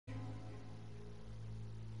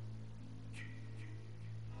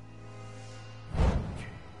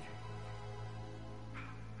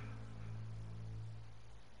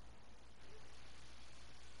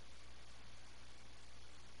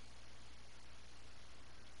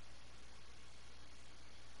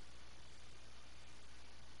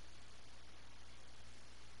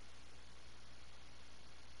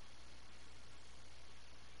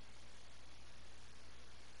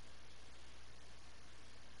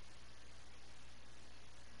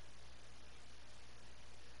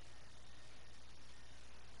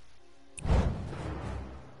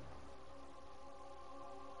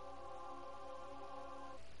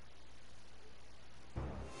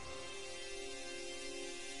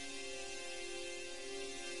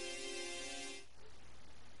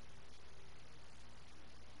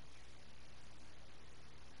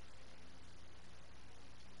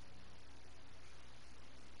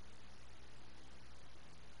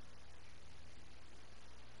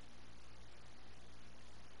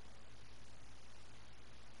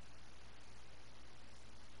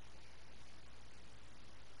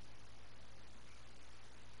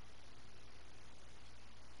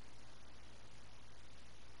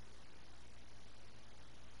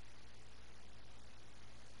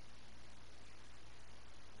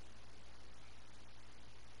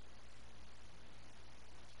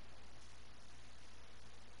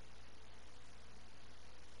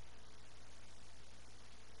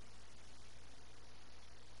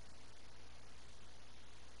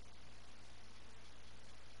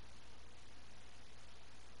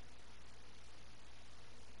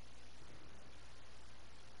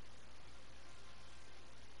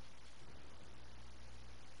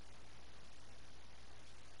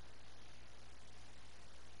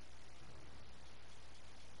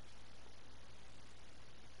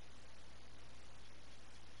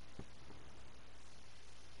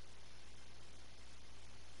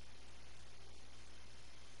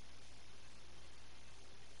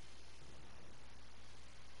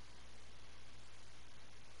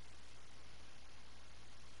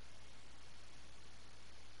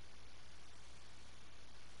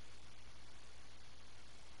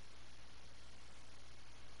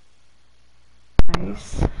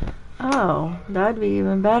Nice. Oh, that'd be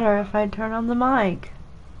even better if I'd turn on the mic.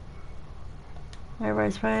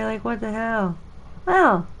 Everybody's probably like, what the hell?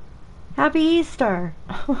 Well, Happy Easter!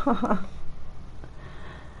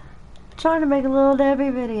 Trying to make a little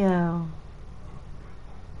Debbie video.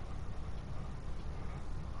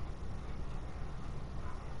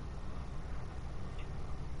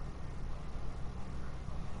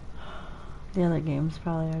 The other game's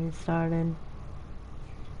probably already started.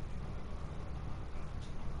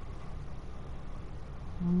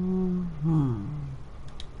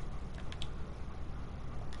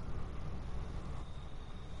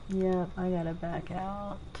 Yep, I gotta back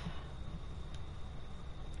out.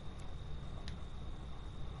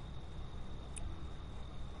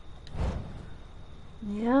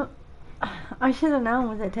 Yep. I should have known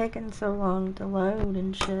with it taking so long to load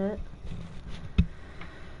and shit.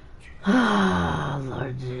 Ah,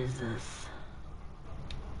 Lord Jesus.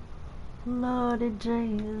 Lordy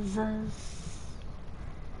Jesus.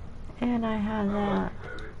 And I had that.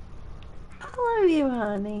 I love you,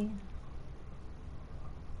 honey.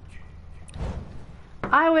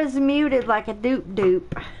 I was muted like a doop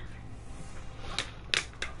doop.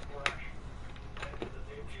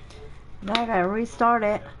 Now I gotta restart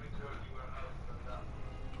it.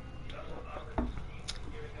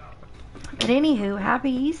 But anywho,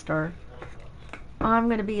 Happy Easter. I'm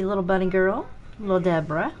gonna be a little bunny girl, little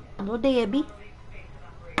Deborah, little Debbie.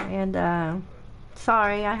 And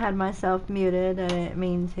sorry, I had myself muted. I didn't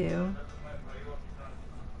mean to.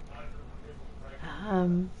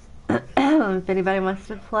 If anybody wants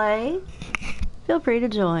to play, feel free to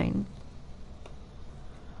join.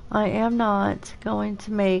 I am not going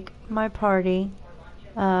to make my party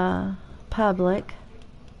public.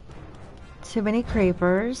 Too many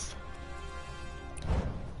creepers.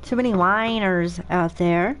 Too many whiners out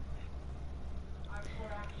there.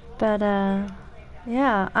 But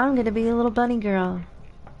yeah, I'm gonna be a little bunny girl.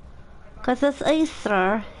 'Cause it's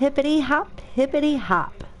Easter. Hippity hop, hippity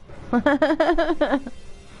hop.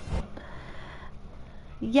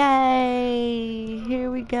 Yay!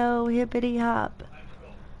 Here we go, hippity hop.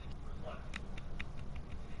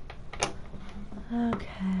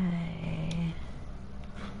 Okay.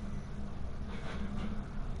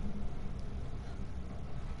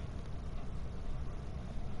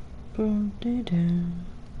 Boom doo doo.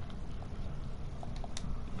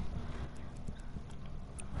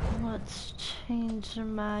 Let's change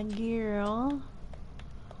my gear.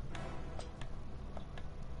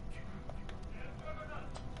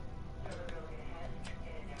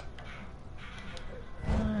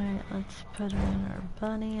 Alright, let's put her in her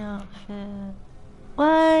bunny outfit.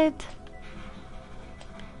 What?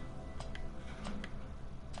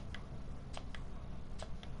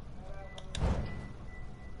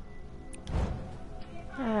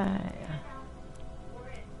 Alright.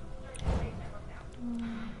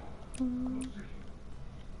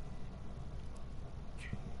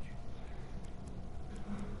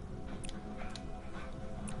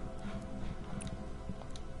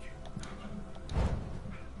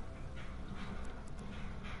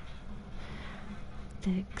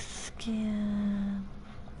 Thick skin.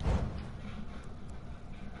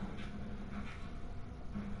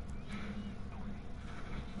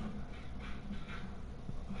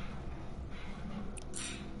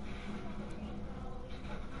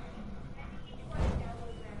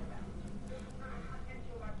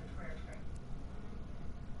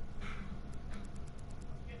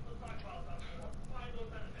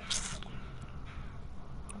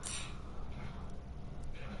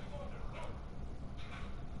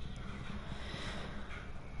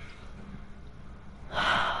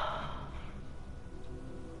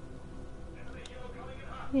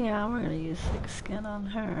 Yeah, we're gonna use thick skin on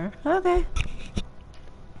her. Okay.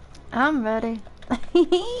 I'm ready.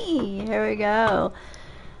 Here we go.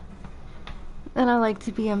 And I like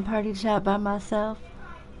to be in party chat by myself.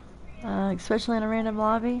 Especially in a random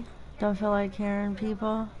lobby. Don't feel like hearing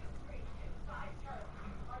people.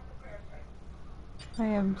 I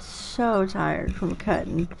am so tired from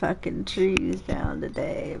cutting fucking trees down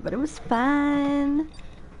today. But it was fun.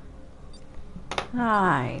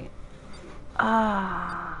 Alright.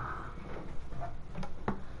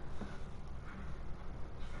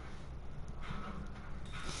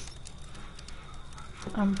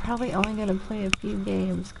 I'm probably only gonna play a few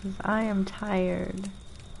games because I am tired.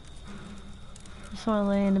 Just want to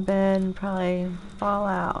lay in the bed and probably fall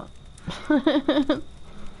out.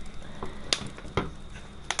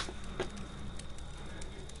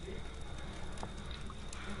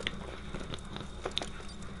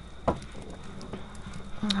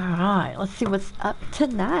 Alright, let's see what's up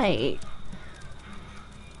tonight.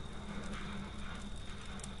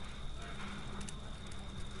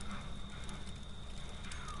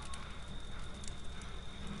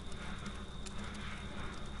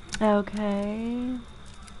 Okay.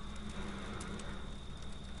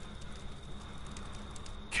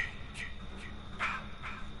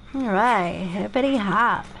 Alright, hippity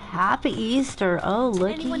hop. Happy Easter. Oh,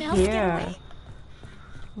 looky here.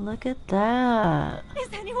 Look at that. Is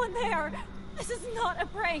anyone there? This is not a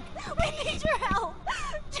prank. We need your help.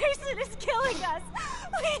 Jason is killing us.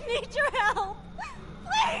 We need your help.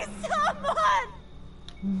 Please, someone.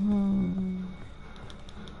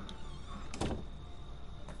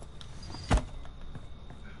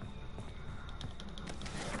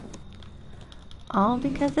 All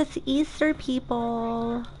because it's Easter,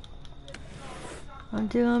 people. I'm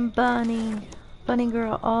doing bunny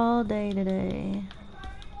girl all day today.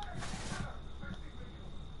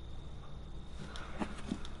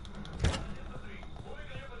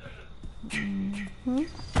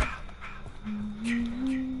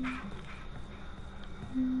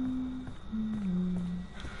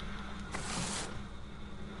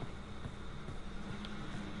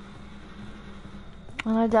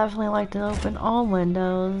 And I definitely like to open all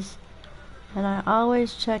windows, and I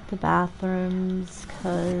always check the bathrooms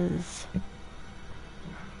because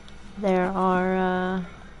there are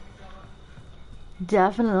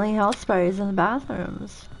definitely health sprays in the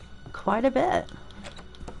bathrooms, quite a bit,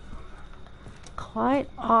 quite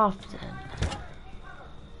often.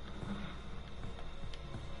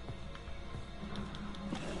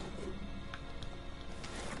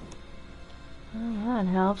 Oh, that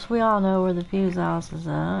helps. We all know where the fuse house is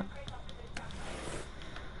at.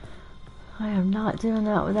 I am not doing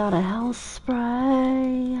that without a health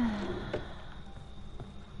spray.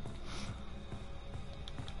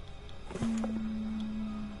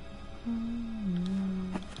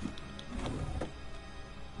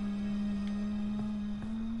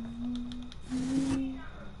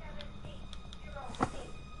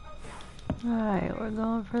 Alright, we're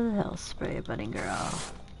going for the health spray, buddy girl.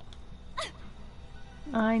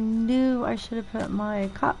 I knew I should have put my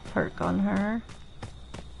cop perk on her.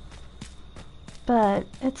 But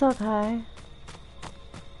it's okay.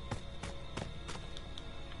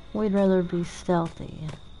 We'd rather be stealthy.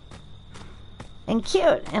 And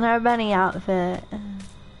cute in our bunny outfit.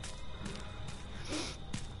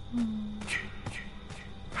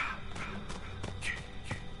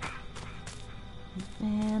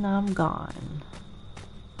 And I'm gone.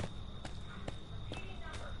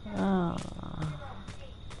 Oh.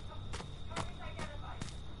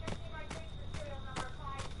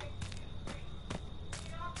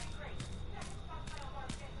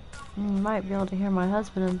 You might be able to hear my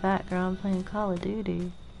husband in the background playing Call of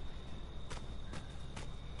Duty.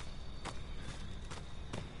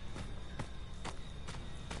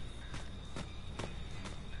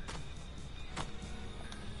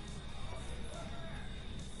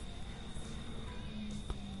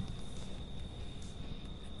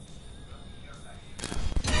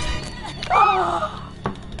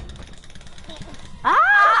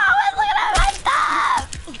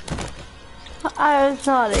 I was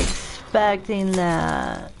not expecting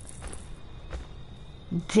that.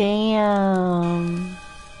 Damn.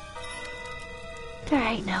 There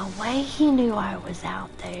ain't no way he knew I was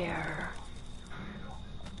out there.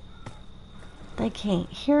 They can't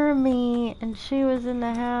hear me, and she was in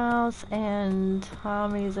the house, and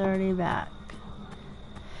Tommy's already back.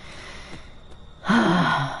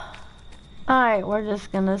 Alright, we're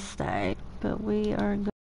just gonna stay. But we are going.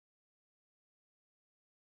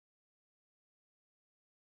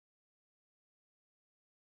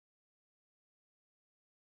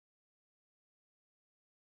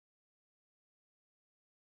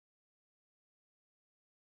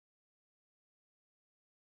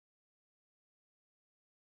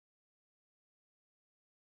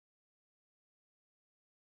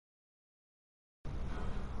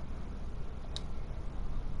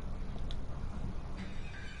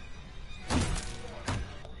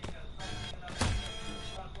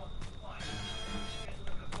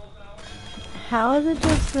 How is it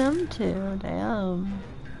just them two? Damn.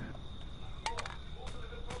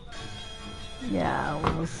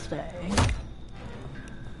 Yeah, we'll stay.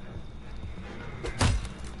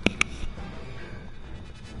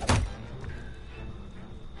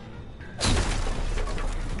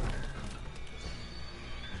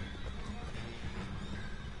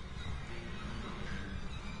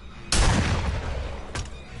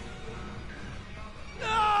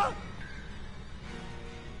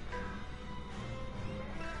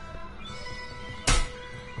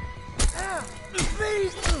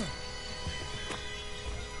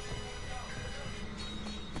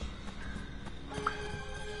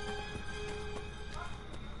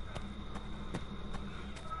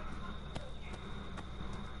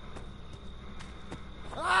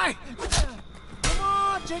 die! Come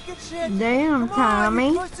on, chicken shit! Damn, Come on, Tommy.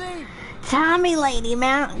 you pussy! Tommy Lady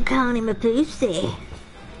Mountain calling him a pussy.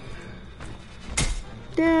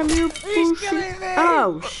 Damn you He's pussy. killing me!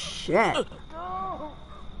 Oh shit.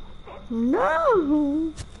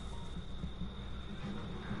 No.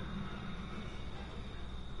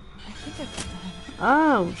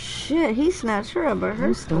 Oh shit, he snatched her up by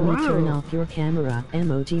her Stoney, turn throat. off your camera.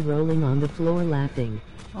 Emoji rolling on the floor laughing.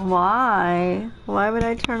 Why? Why would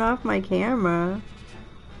I turn off my camera?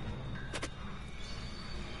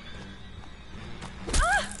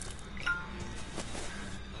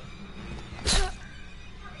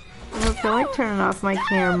 I don't feel like turning off my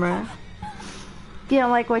camera. If you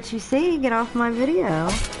don't like what you see, get off my video.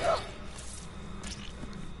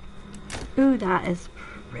 Ooh, that is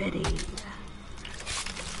pretty.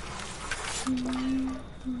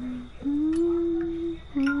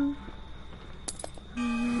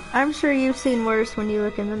 I'm sure you've seen worse when you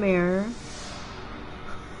look in the mirror.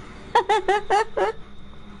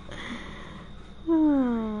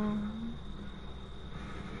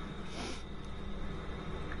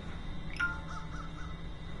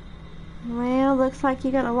 Well, looks like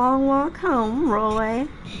you got a long walk home, Roy.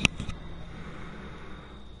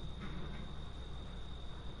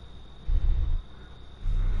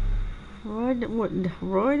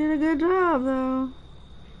 Roy did a good job, though.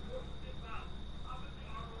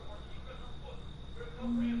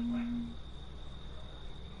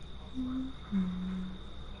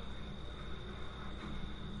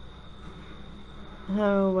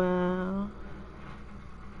 Oh, wow.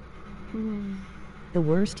 The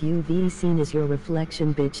worst UV scene is your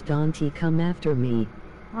reflection, bitch. Dante, come after me.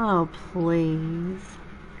 Oh, please.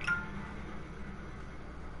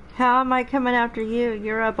 How am I coming after you?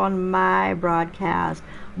 You're up on my broadcast.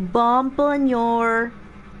 Bumping your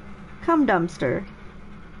cum dumpster.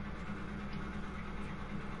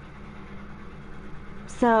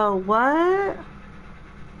 So, what?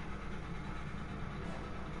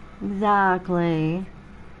 Exactly.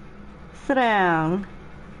 Sit down.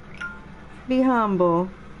 Be humble.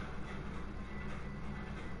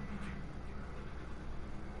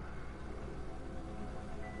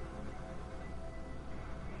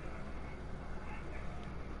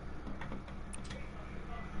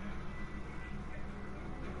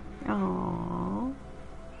 Aww.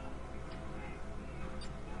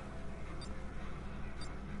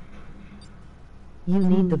 You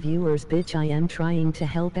need the viewers, bitch. I am trying to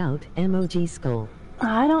help out. Emoji skull.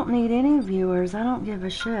 I don't need any viewers. I don't give a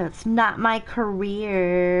shit. It's not my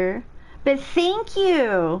career. But thank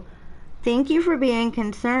you. Thank you for being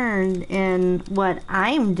concerned in what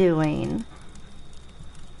I'm doing.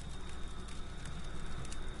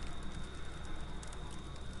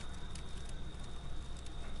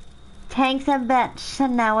 Takes a bitch to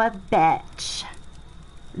know a bitch.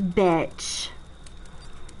 Bitch.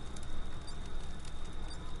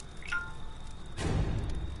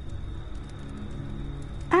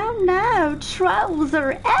 Oh no, trolls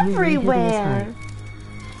are everywhere.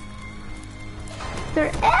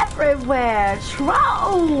 They're everywhere,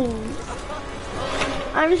 trolls.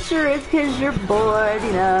 I'm sure it's because you're bored,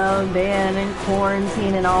 you know, being in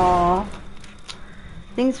quarantine and all.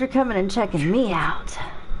 Thanks for coming and checking me out.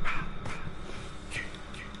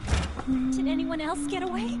 Did anyone else get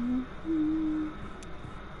away?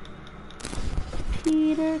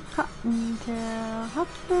 Peter Cottontail,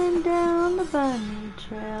 hopping down the bunny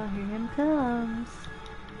trail, here him comes.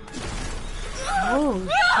 Oh,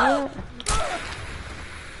 shit.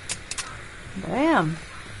 Damn.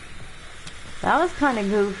 That was kind of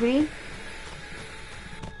goofy.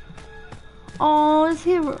 Oh, is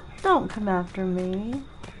he... Don't come after me.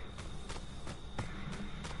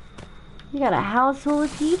 You got a house full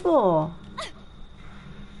of people.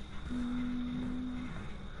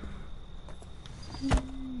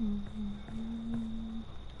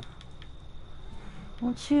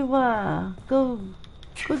 Won't you, go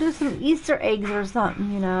do some Easter eggs or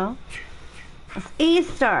something, you know? It's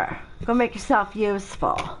Easter. Go make yourself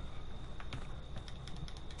useful.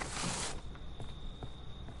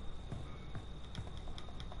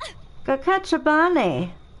 Go catch a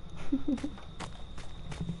bunny.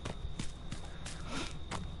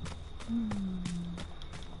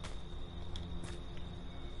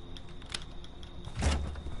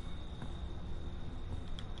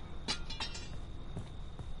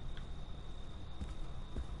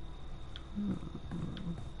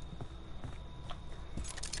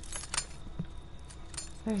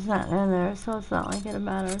 There's nothing in there, so it's not like it'll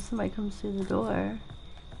matter if somebody comes through the door.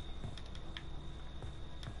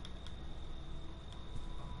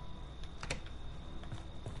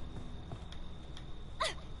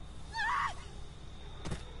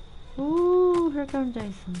 Ooh, here comes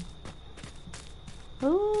Jason.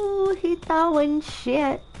 Ooh, he throwing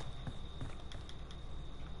shit.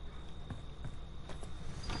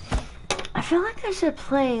 I feel like I should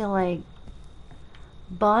play, like,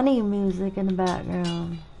 Bonnie music in the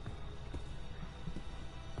background.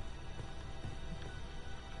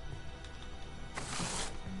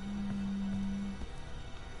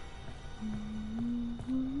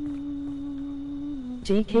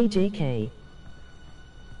 JK.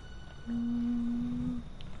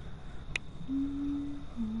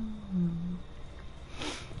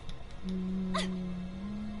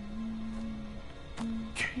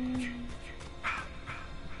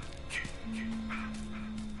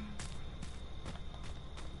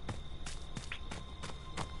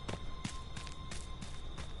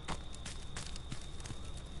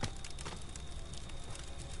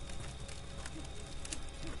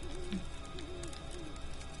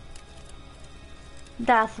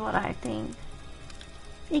 That's what I think.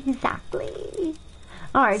 Exactly.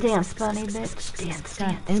 Alright, dance, bunny bitch. Dance,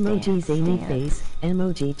 dance, Emoji dance, zany dance. face,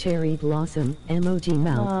 emoji cherry blossom, emoji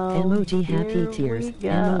mouth, Oh, emoji happy here tears, we go.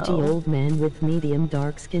 emoji old man with medium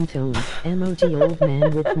dark skin tone, emoji old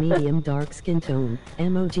man with medium dark skin tone,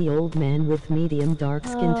 emoji old man with medium dark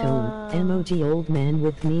skin tone, emoji old man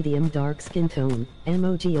with medium dark skin tone,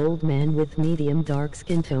 emoji old man with medium dark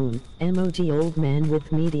skin tone, emoji old man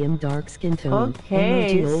with medium dark skin tone,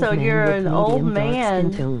 Okay, emoji old so man you're with an old medium dark skin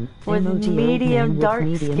man tone, with emoji old medium man dark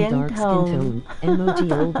with medium skin dark skin tone. tone,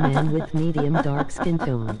 emoji old man with medium dark skin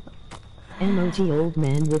tone. Emoji old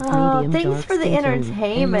man with Oh, medium thanks dark for the skin tone.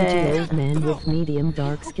 entertainment. Emoji old man with medium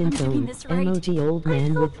dark skin I'm doing tone. this right. Emoji old I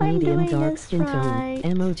man hope with I'm medium doing dark this skin tone. right.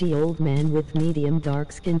 Emoji old man with medium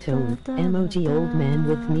dark skin tone. Da, da, Emoji da, old man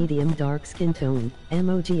with da. medium dark skin tone.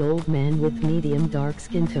 Emoji old man with medium dark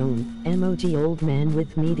skin tone. Emoji old man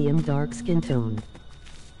with medium dark skin tone.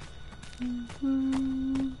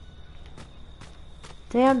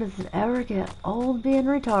 Damn, does it ever get old being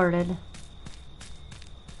retarded?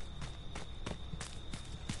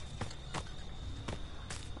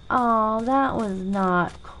 Oh, that was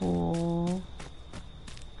not cool.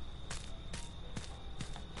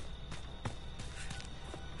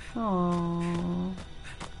 Oh,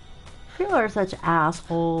 people are such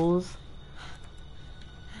assholes.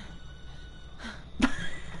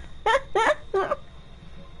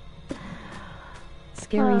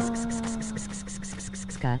 Scary Uh.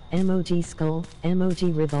 emoji skull,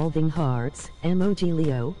 emoji revolving hearts, emoji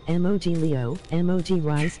Leo, emoji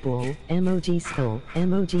rice bowl, emoji skull,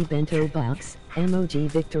 emoji bento box, emoji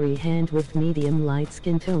victory hand with medium light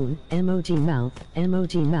skin tone, emoji mouth,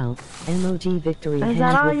 emoji victory Is hand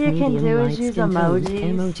that all with you can medium do light is use skin tone, emojis?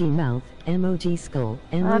 emoji mouth, emoji skull,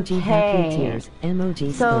 emoji happy Okay. tears, emoji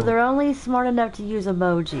So skull. they're only smart enough to use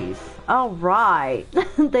emojis. Alright.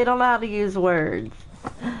 They don't know how to use words.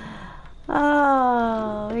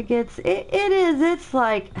 Oh, it's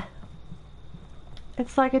like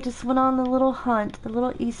I just went on the little hunt, the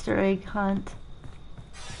little Easter egg hunt.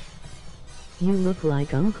 You look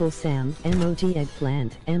like Uncle Sam, emoji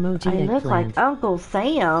eggplant, emoji I look eggplant. like Uncle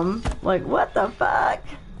Sam. Like, what the fuck?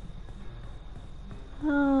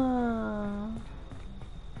 Oh.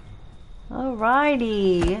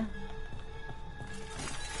 Alrighty.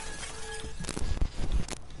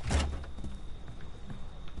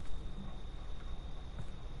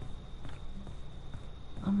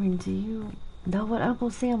 I mean, do you know what Uncle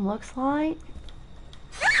Sam looks like?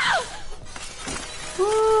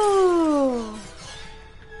 Ooh.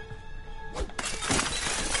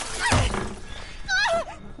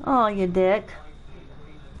 Oh, you dick.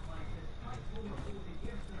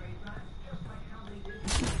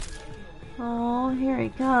 Oh, here he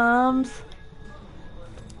comes.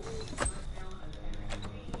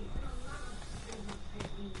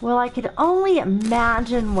 Well, I could only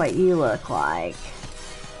imagine what you look like.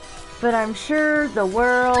 But I'm sure the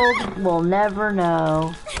world will never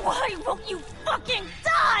know. Why won't you fucking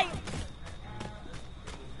die?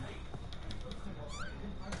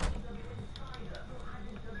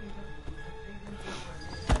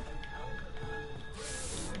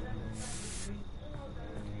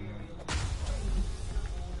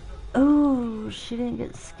 Ooh, she didn't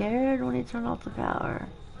get scared when he turned off the power.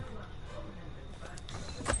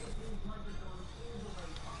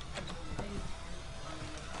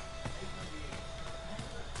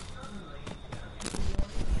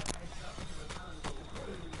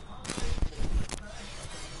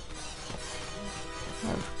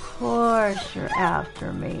 Of course you're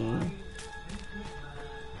after me.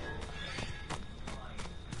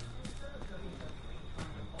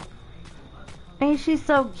 Ain't she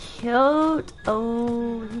so cute?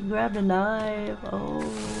 Oh, he grabbed a knife.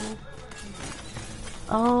 Oh.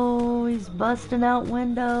 Oh, he's busting out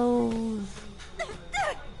windows.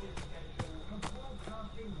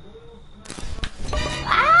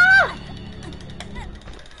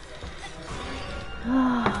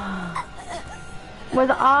 Ah!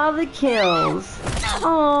 With all the kills.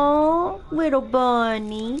 Oh, little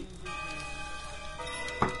bunny.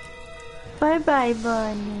 Bye bye,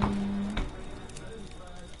 bunny.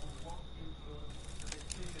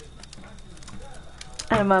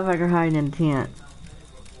 And a motherfucker hiding in a tent.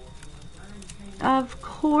 Of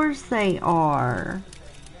course they are.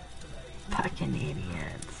 Fucking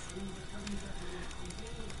idiots.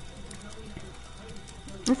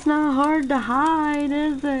 It's not hard to hide,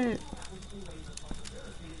 is it?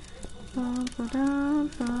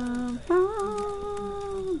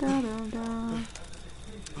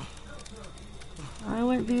 I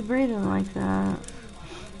wouldn't be breathing like that.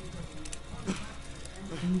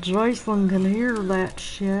 Joycelyn can hear that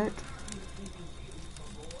shit.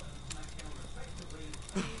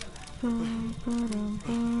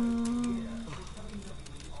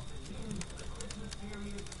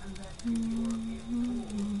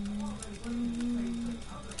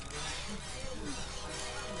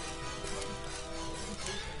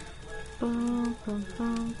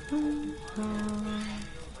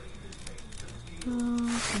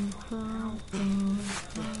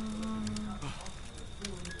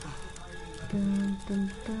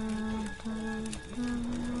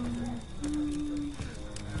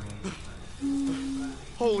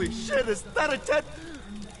 Holy shit, is that a tent?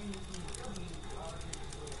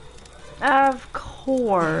 Of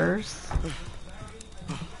course.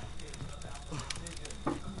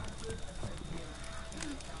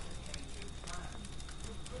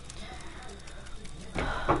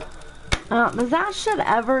 Does that shit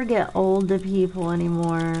ever get old to people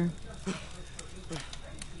anymore?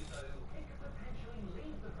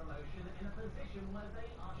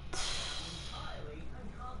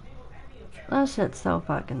 That shit's so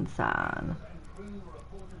fucking sad.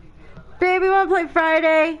 Baby, wanna play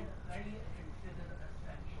Friday?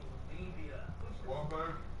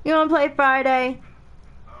 You wanna play Friday?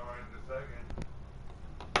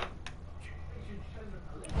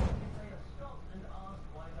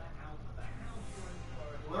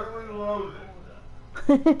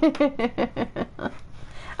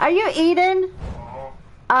 Are you eating?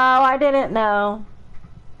 Oh, I didn't know.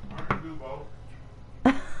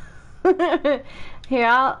 Here,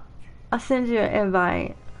 I'll send you an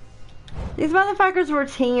invite. These motherfuckers were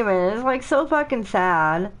teaming. It's like so fucking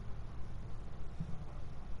sad.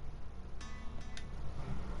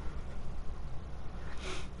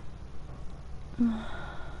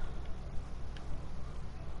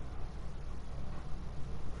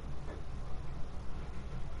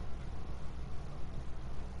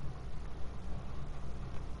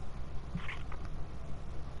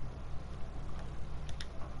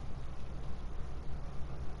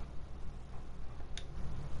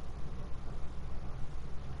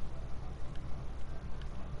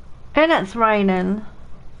 And it's raining.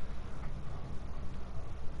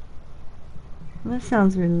 That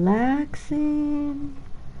sounds relaxing.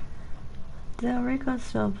 Del Rico's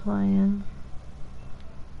still playing.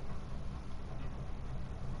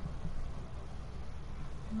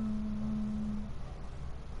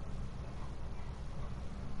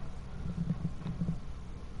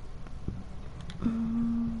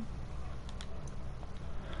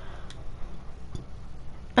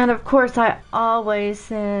 And of course I always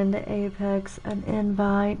send Apex an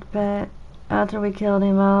invite, but after we killed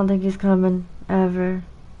him I don't think he's coming ever.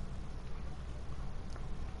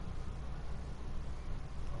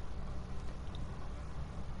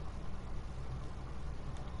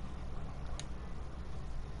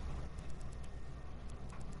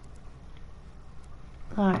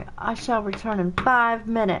 Alright, I shall return in 5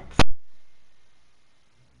 minutes.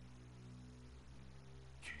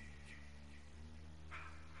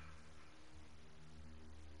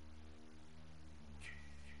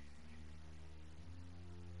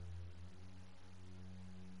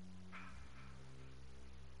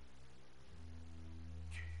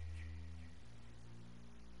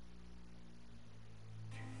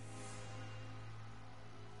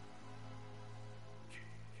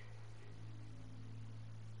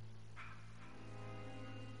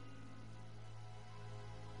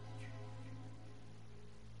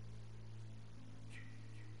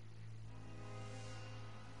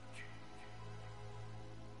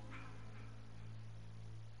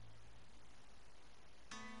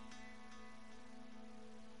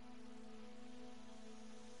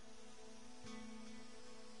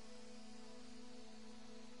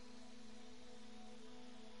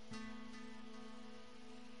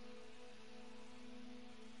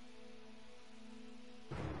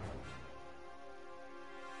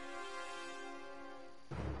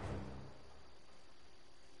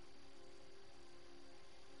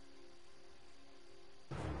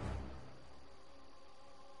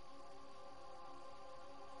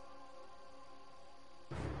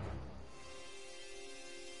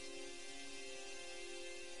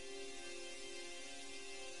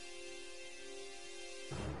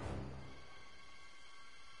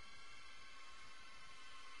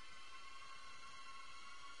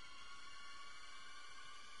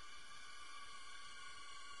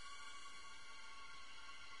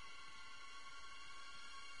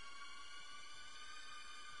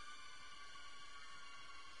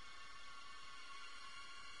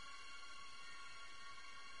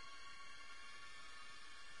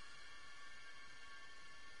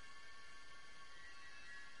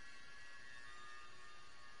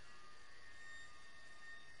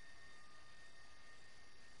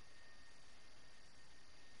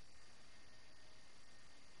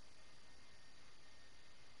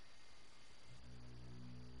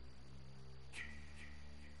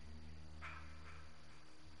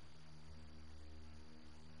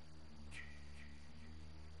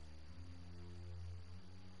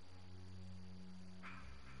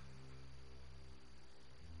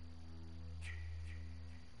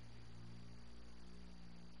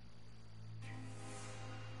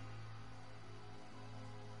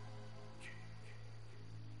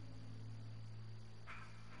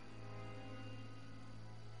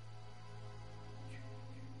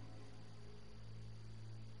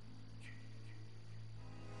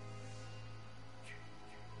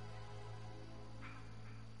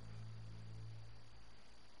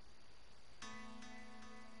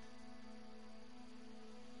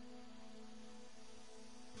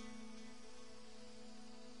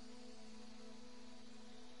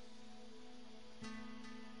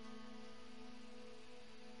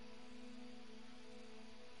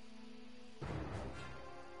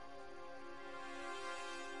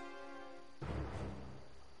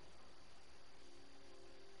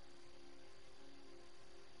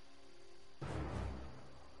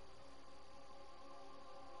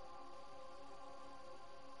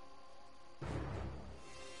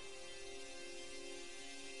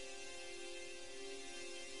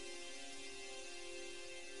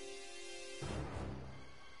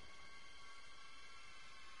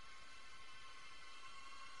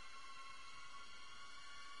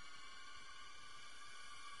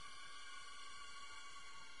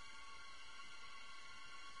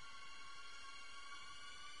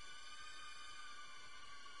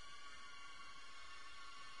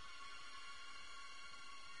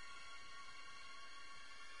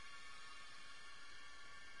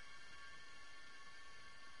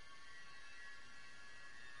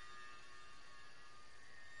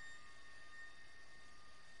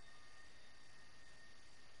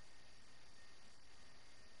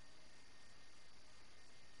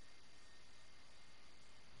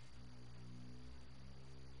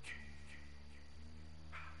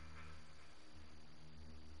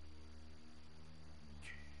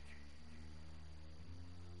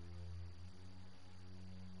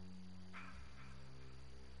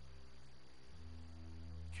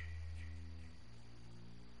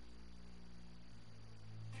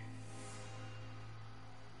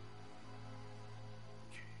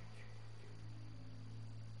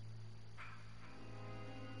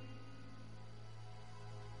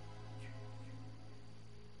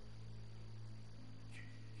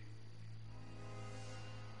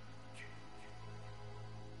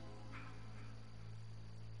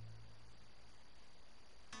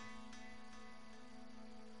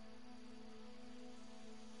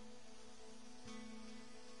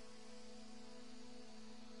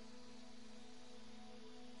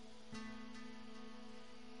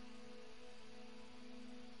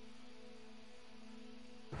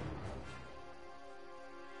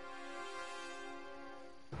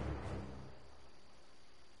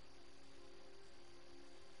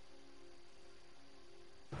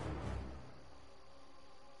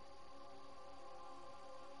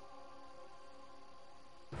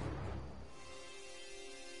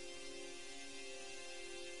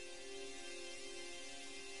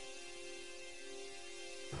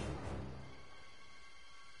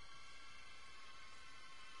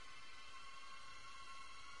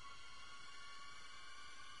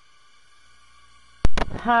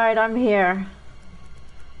 Alright, I'm here.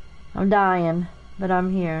 I'm dying, but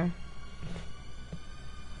I'm here.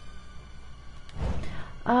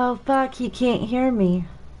 Oh, fuck, he can't hear me.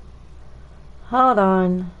 Hold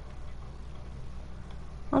on.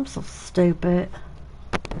 I'm so stupid.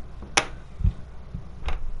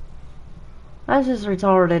 That's just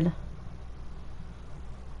retarded.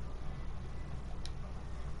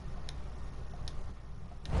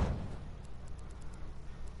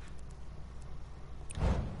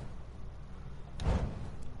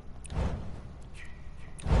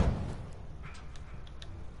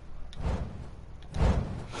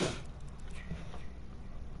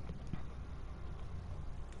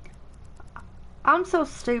 I'm so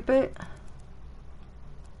stupid.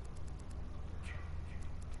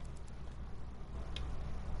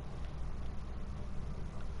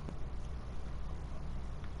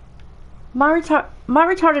 My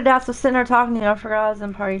retarded ass was sitting there talking to you. I forgot I was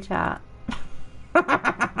in party chat.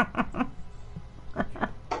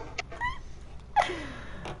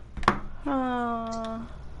 Oh.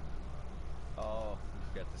 Oh, you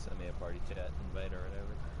forgot to send me a party chat invite or whatever.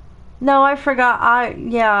 No, I forgot.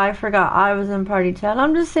 I forgot I was in party chat.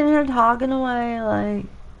 I'm just sitting here talking away, like,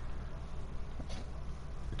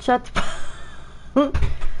 shut the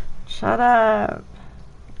shut up.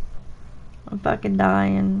 I'm fucking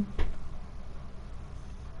dying.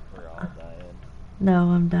 We're all dying. No,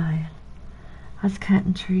 I'm dying. I was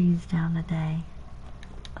cutting trees down today.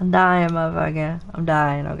 I'm dying, motherfucker. I'm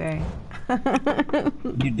dying, okay?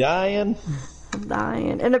 You dying? I'm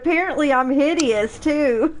dying. And apparently I'm hideous,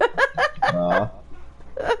 too.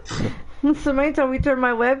 Somebody told me to turn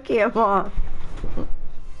my webcam off.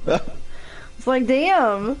 It's like,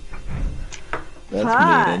 damn. That's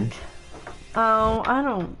Fuck. mean. Oh, I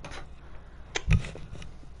don't.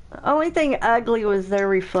 The only thing ugly was their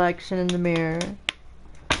reflection in the mirror.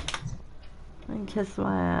 And kiss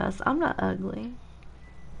my ass. I'm not ugly.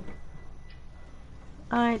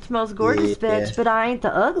 I ain't the most gorgeous bitch, but I ain't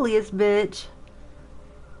the ugliest bitch.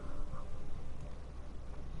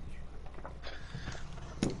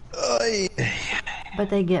 But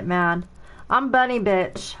they get mad. I'm bunny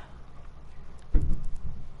bitch.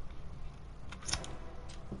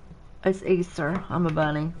 It's Easter. I'm a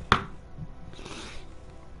bunny.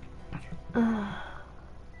 I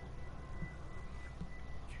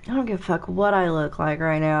don't give a fuck what I look like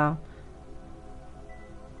right now.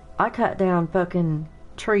 I cut down fucking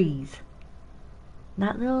trees.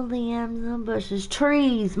 Not little limbs, little bushes.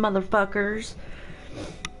 Trees, motherfuckers.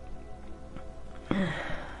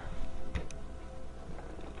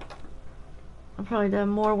 I've probably done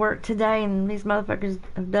more work today than these motherfuckers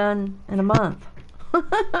have done in a month.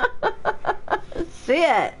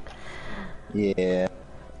 Shit. Yeah.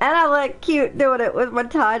 And I look cute doing it with my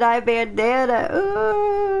tie-dye bandana.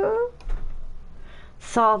 Ooh.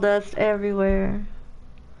 Sawdust everywhere.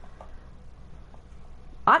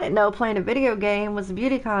 I didn't know playing a video game was a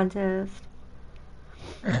beauty contest.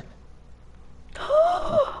 Well,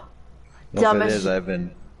 if it is, I've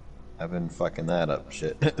been fucking that up,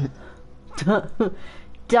 shit.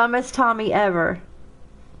 Dumbest Tommy ever.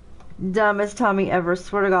 Dumbest Tommy ever,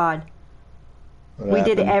 swear to God. We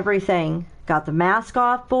did everything. Got the mask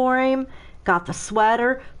off for him, got the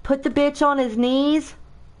sweater, put the bitch on his knees.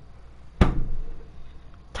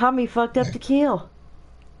 Tommy fucked up the kill.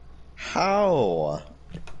 How?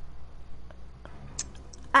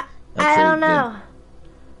 I don't know.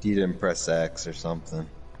 You didn't press X or something.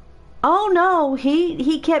 Oh no,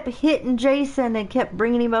 he kept hitting Jason and kept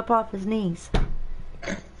bringing him up off his knees.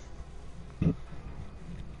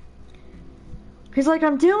 He's like,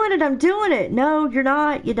 I'm doing it. No, you're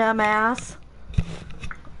not, you dumbass.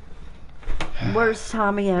 Worst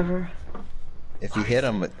Tommy ever. If you hit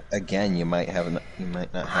him again, you might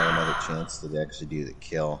not have another chance to actually do the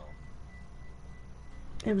kill.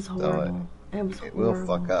 It was horrible. It was horrible. It will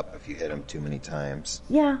fuck up if you hit him too many times.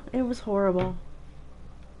 Yeah, it was horrible.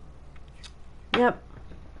 Yep.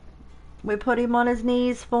 We put him on his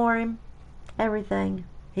knees for him. Everything.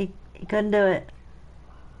 He couldn't do it.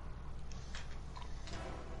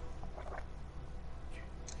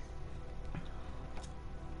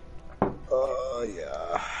 Oh,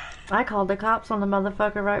 yeah. I called the cops on the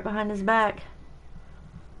motherfucker right behind his back.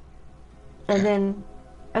 And then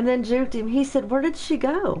juked him. He said, "Where did she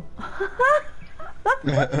go?"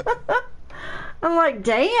 I'm like,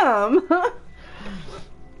 damn.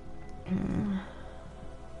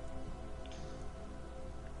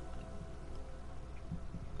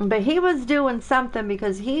 But he was doing something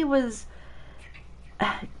because he was...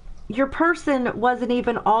 Your person wasn't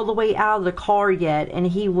even all the way out of the car yet, and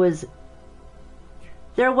he was...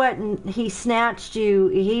 There wasn't... He snatched you.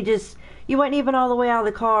 You weren't even all the way out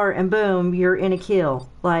of the car, and boom, you're in a kill.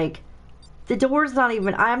 Like, the door's not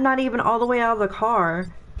even, I'm not even all the way out of the car.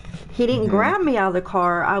 He didn't grab me out of the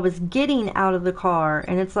car. I was getting out of the car,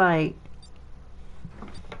 and it's like,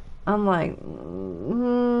 I'm like,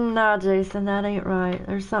 nah, Jason, that ain't right.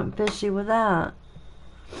 There's something fishy with that.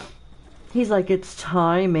 He's like, it's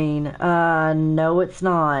timing. No, it's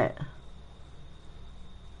not.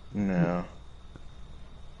 No.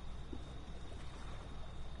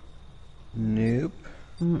 Nope.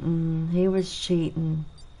 He was cheating.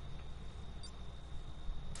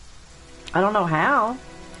 I don't know how.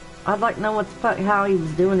 I'd like to know how he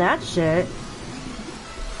was doing that shit.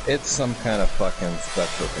 It's some kind of fucking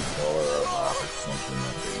special controller or lock or something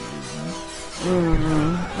that they're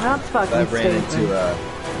using. That's fucking I ran stupid.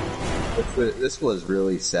 into this was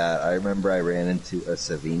really sad. I remember I ran into a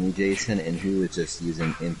Savini Jason, and he was just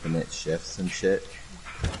using infinite shifts and shit.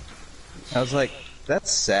 I was like,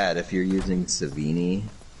 that's sad if you're using Savini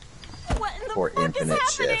for infinite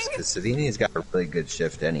shifts, because Savini's got a really good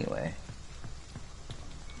shift anyway.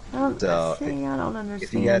 So I don't understand.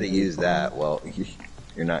 if you got to use that, well,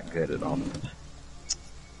 you're not good at all.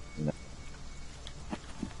 No.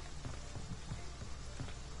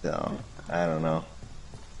 So I don't know.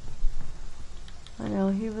 I know,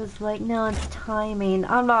 he was like, no, it's timing.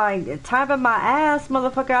 I'm like, timing my ass,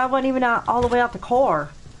 motherfucker. I wasn't even all the way out the car.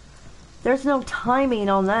 There's no timing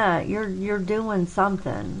on that. You're doing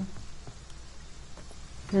something.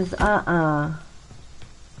 Cause I'm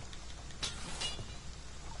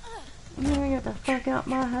gonna get the fuck out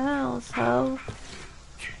my house, ho.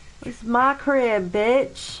 It's my crib,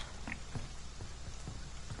 bitch.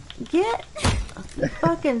 Get, you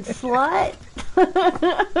fucking slut.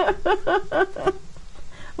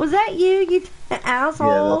 Was that you asshole?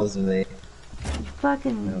 Yeah, that was me. You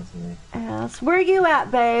fucking ass. Where you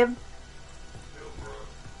at, babe?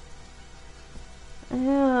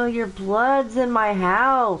 Ew, your blood's in my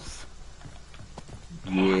house.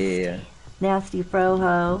 Yeah. Nasty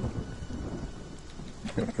froho.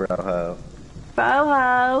 Froho.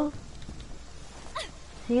 Froho.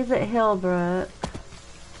 He's at Hillbrook.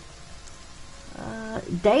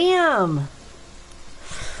 Damn!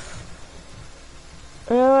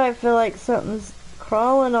 Oh, I feel like something's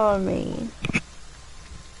crawling on me.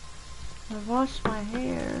 I washed my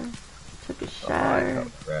hair. Took a shower. I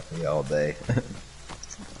felt crappy all day. I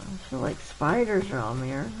feel like spiders are on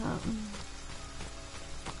me or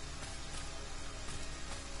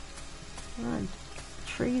something.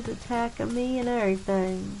 Trees attacking me and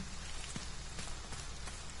everything.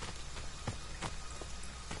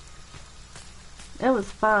 It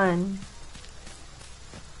was fun.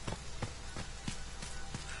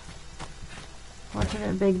 Watching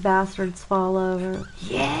the big bastards fall over.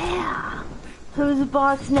 Yeah! Who's the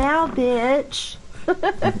boss now, bitch?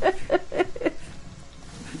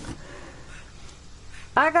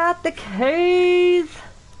 I got the keys!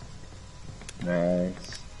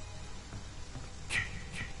 Nice.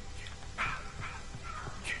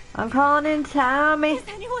 I'm calling in Tommy. Is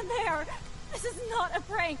anyone there? This is not a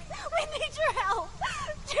prank. We need your help.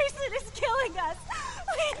 Jason is killing us.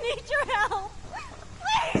 We need your help.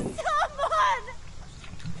 Please, someone!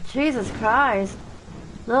 Jesus Christ.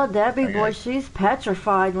 Little Debbie boy, she's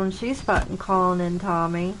petrified when she's fucking calling in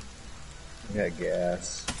Tommy. I got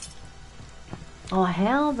gas. Oh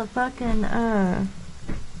hell, the fucking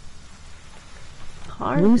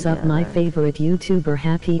Lose up my favorite YouTuber,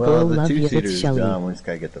 Happy Girl, love you, it's Shelly. Done. We just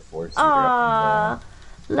gotta get the 4-seater Aww, up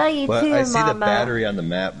love you but too, I see Mama. the battery on the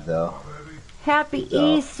map though. Happy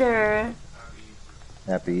Easter.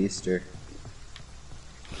 Happy Easter.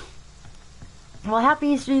 Well, happy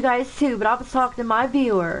Easter you guys too, but I was talking to my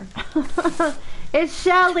viewer. It's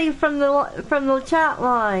Shelly from the chat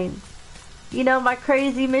line. You know my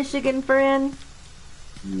crazy Michigan friend?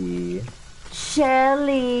 Yeah.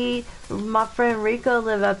 Shelly. My friend Rico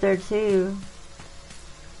live up there too.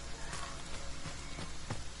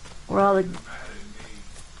 Where all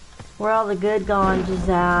the good ganjas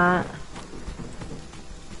at.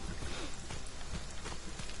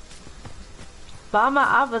 Mama,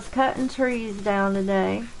 I was cutting trees down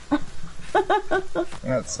today.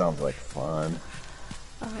 That sounds like fun.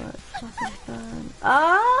 Oh, that's fucking fun.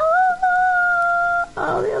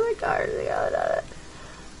 Oh, the other cars.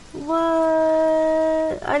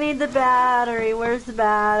 What? I need the battery. Where's the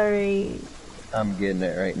battery? I'm getting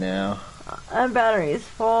it right now. And battery's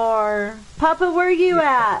 4. Papa, where you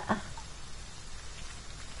at?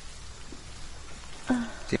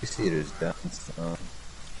 2-seater's done, so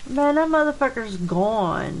Man, that motherfucker's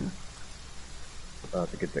gone. about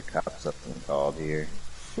to get the cops up and called here.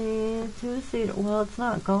 See, 2-seater. Well, it's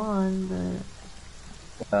not gone,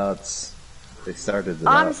 but Well, they started it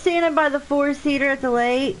I'm up. standing by the 4-seater at the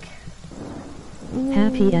lake.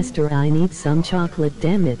 Happy Easter, I need some chocolate,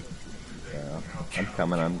 damn it. Yeah, I'm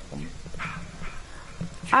coming.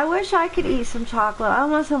 I wish I could eat some chocolate. I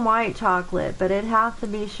want some white chocolate, but it'd have to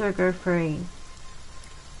be sugar-free.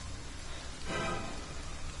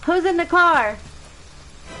 Who's in the car?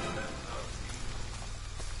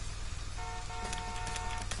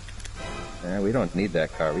 Yeah, we don't need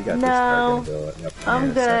that car. We got this car gonna go up in I'm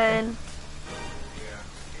a second.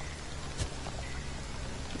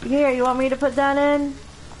 good. Here, you want me to put that in?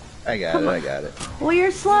 I got it. Well, you're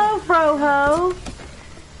slow, Froho.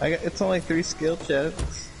 It's only 3 skill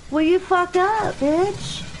checks. Well, you fucked up,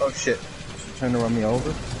 bitch. Oh shit. She's trying to run me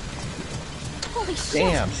over? Holy shit!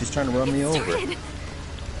 Damn, she's trying to run me over. Started.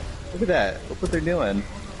 Look at that. Look what they're doing.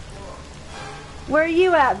 Where are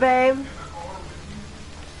you at, babe?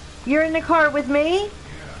 You're in the car with me?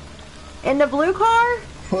 In the blue car?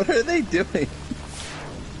 What are they doing?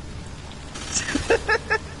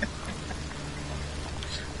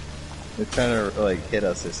 They're trying to, like, hit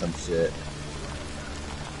us or some shit.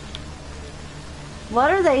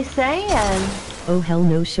 What are they saying? Oh hell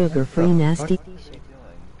no, sugar-free nasty.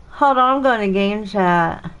 Hold on, I'm going to game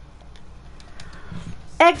chat.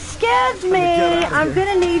 Excuse me, I'm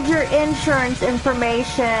gonna need your insurance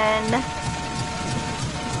information.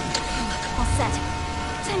 All set.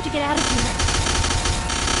 Time to get out of here.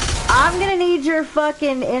 I'm gonna need your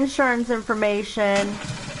fucking insurance information.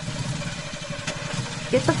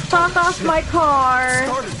 Get the fuck off my car.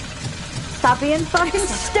 Stop being fucking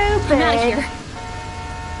stupid. I'm out of here.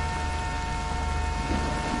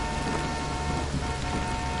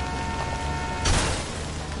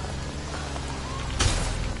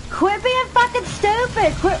 Quit being fucking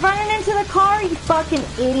stupid. Quit running into the car, you fucking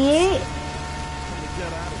idiot.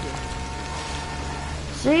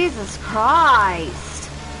 Jesus Christ.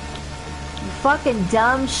 You fucking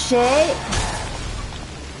dumb shit.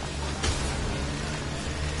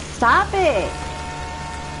 Stop it.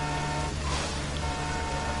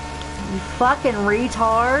 You fucking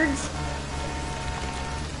retards.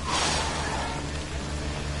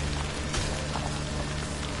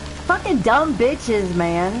 Fucking dumb bitches,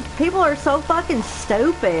 man. People are so fucking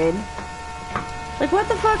stupid. Like, what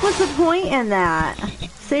the fuck was the point in that?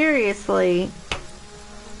 Seriously.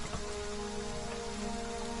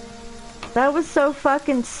 That was so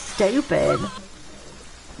fucking stupid.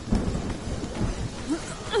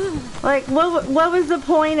 Like, what was the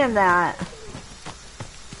point in that?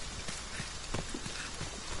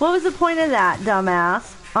 What was the point of that,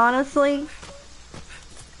 dumbass? Honestly?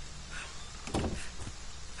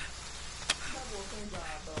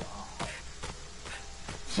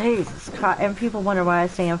 Jesus Christ. And people wonder why I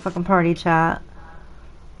stay in fucking party chat.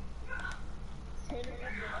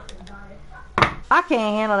 I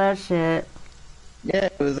can't handle that shit. Yeah,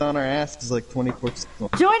 it was on our asses like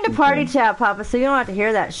 24/7. Join the party chat, Papa, so you don't have to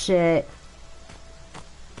hear that shit.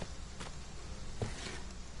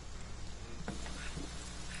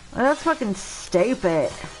 That's fucking stupid.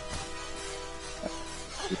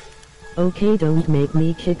 Okay, don't make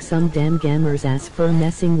me kick some damn gamer's ass for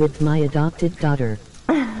messing with my adopted daughter.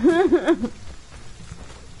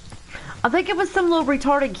 I think it was some little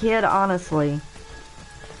retarded kid, honestly.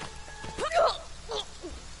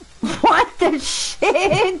 What the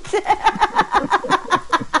shit?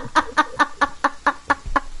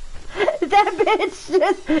 That bitch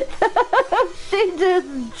just... she just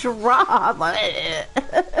dropped. That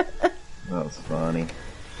was funny.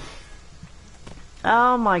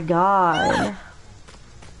 Oh my god.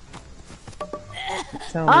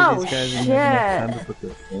 Tell me Oh, these guys didn't shit. have enough time to put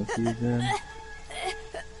their fancies in.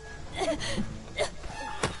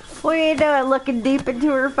 What are you doing? Looking deep into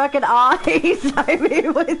her fucking eyes? I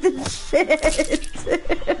mean, what the shit?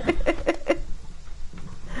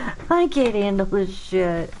 I can't handle this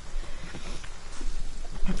shit.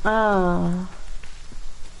 Oh.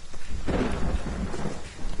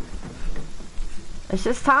 It's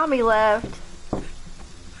just Tommy left.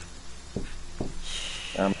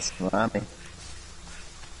 I'm slimy.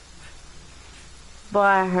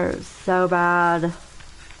 Boy, it hurts so bad.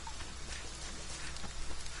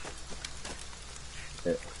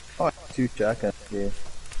 Oh, I have 2 shotguns here.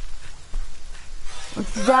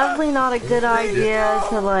 It's definitely not a good idea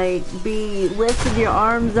to, like, be lifting your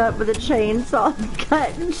arms up with a chainsaw and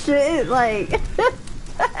cutting shit, like...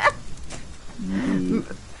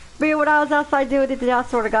 Man, when I was outside doing it, I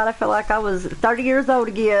swear to God, I felt like I was 30 years old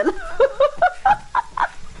again.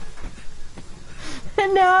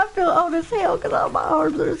 And now I feel old as hell because all my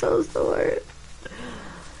arms are so sore.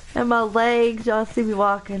 And my legs, y'all see me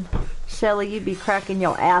walking. Shelly, you be cracking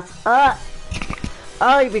your ass up.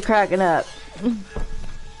 Oh, you'd be cracking up.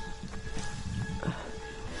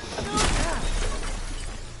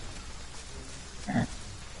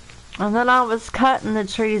 And then I was cutting the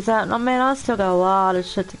trees out, and man, I still got a lot of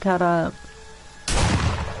shit to cut up.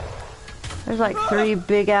 There's like 3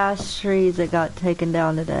 big ass trees that got taken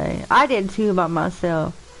down today. I did 2 by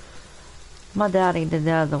myself. My daddy did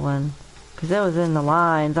the other one. Cause it was in the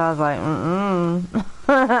lines. I was like,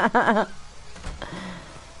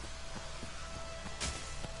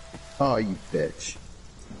 Oh, you bitch.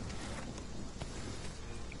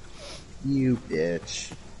 You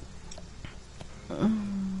bitch.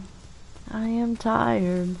 I am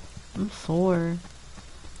tired. I'm sore.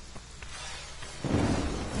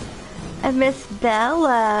 And Miss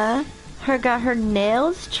Bella, got her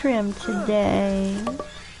nails trimmed today.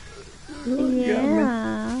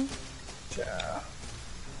 Yeah.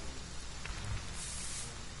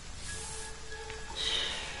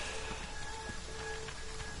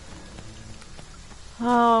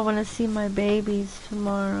 Oh, I want to see my babies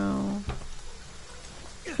tomorrow.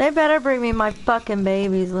 They better bring me my fucking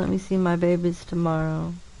babies. Let me see my babies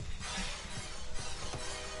tomorrow.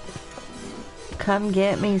 Come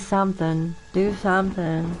get me something. Do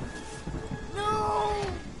something. No!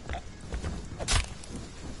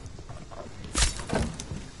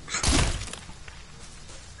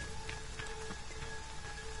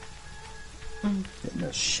 Getting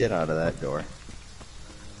the shit out of that door.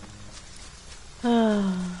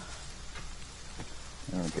 Oh.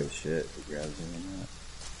 I don't give a shit if he grabs him or not.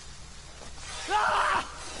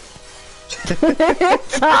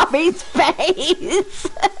 Tommy's face.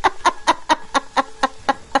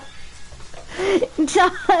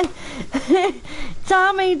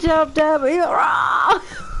 Tommy jumped up.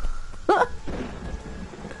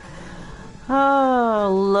 Oh,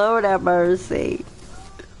 Lord have mercy.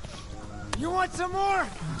 You want some more?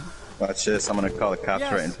 Watch this. I'm gonna call the cops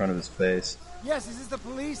Yes. right in front of his face. Yes, is this the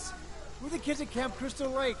police? We're the kids at Camp Crystal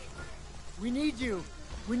Lake. We need you.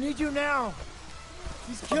 We need you now.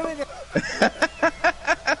 He's killing it.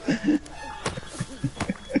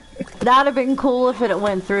 That'd have been cool if it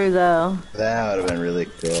went through, though. That would have been really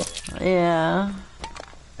cool. Yeah.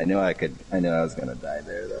 I knew I was gonna die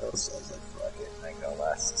there though, so I was like, fuck it. I ain't gonna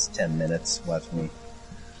last this 10 minutes. Watch me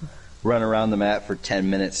run around the map for 10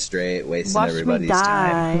 minutes straight, wasting Watch me everybody's die.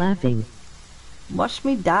 time. Laughing. Watch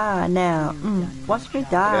me die now. Watch me I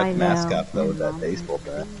die got the mask now. off though with that baseball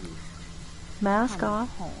bat. Mask off.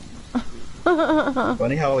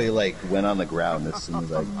 Funny how he like went on the ground as soon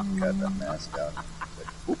as I got that mask off.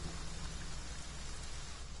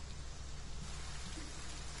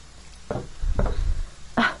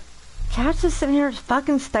 Like, Cat's just sitting here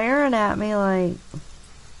fucking staring at me like,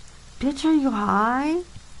 bitch, are you high?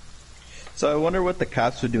 so I wonder what the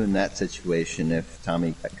cops would do in that situation if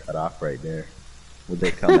Tommy got cut off right there. Would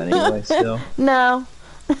they come anyway still? No.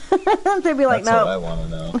 They'd be like, That's what I no. want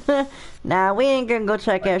to know. Nah, we ain't gonna go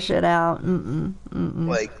check that shit out.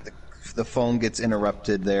 Like the phone gets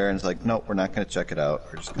interrupted there, and it's like, nope, we're not going to check it out.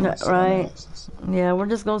 We're just going Yeah, to sit on right. houses. Yeah, we're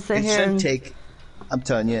just gonna sit It here shouldn't and... take. I'm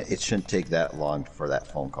telling you, it shouldn't take that long for that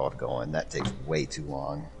phone call to go in. That takes way too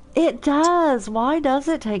long. It does. Why does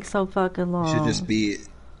it take so fucking long? It should just be,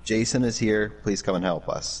 Jason is here. Please come and help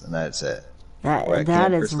us, and that's it. That, Or at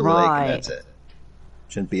that Camp is Crystal Lake, and right. that's it.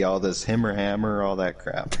 Shouldn't be all this him or hammer, all that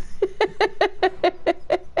crap.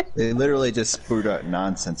 They literally just spewed out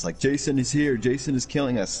nonsense like, Jason is here. Jason is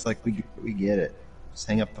killing us. Like, we get it. Just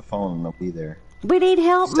hang up the phone and they'll be there. We need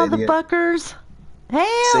help, Say the- motherfuckers. Help!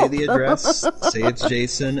 Say the address, say it's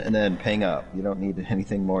Jason, and then hang up. You don't need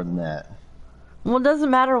anything more than that. Well, it doesn't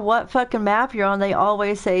matter what fucking map you're on. They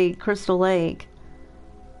always say Crystal Lake.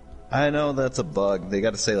 I know that's a bug. They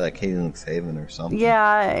got to say like Haven's Haven or something.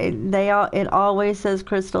 Yeah, it always says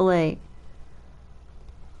Crystal Lake.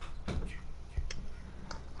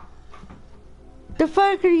 The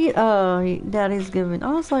fuck are you? Oh, Daddy's giving.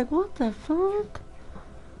 I was like, what the fuck?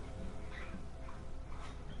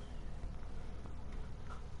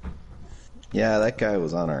 Yeah, that guy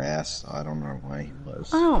was on our ass. So I don't know why he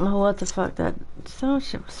was. I don't know what the fuck that. Some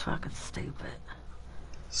shit was fucking stupid.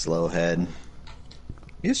 Slow head.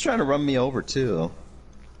 He was trying to run me over too.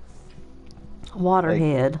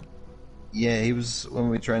 Waterhead. Yeah, he was when we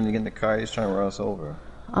were trying to get in the car. He was trying to run us over.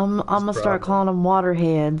 I'm gonna start calling them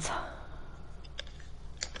waterheads.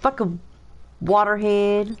 Fucking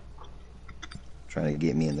waterhead. Trying to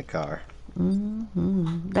get me in the car.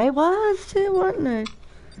 They was too, weren't they?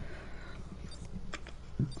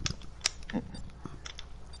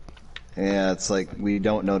 Yeah, it's like we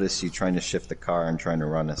don't notice you trying to shift the car and trying to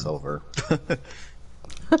run us over.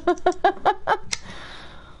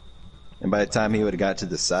 And by the time he would have got to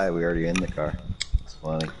the side, we were already in the car. It's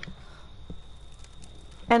funny.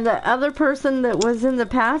 And the other person that was in the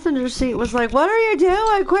passenger seat was like, "What are you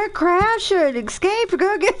doing? Quit crashing! Escape! You're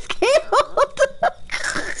gonna get killed!"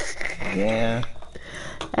 Yeah.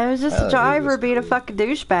 It was just the driver being a fucking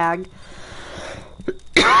douchebag.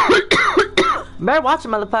 Better watch it,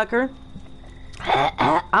 motherfucker.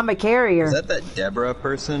 I'm a carrier. Was that Deborah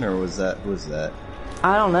person, or was that?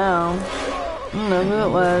 I don't know. I don't know who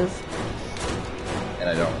it was. And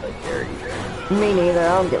I don't really care either. Me neither.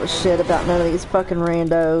 I don't give a shit about none of these fucking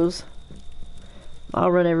randos. I'll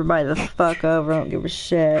run everybody the fuck over. I don't give a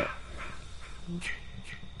shit.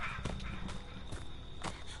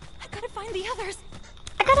 I gotta find the others.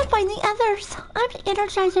 I gotta find the others. I'm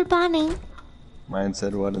Energizer Bunny. Mine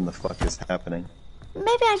said, "What in the fuck is happening?"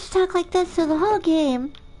 Maybe I should talk like this through the whole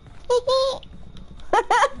game. I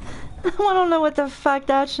don't know what the fuck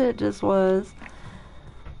that shit just was.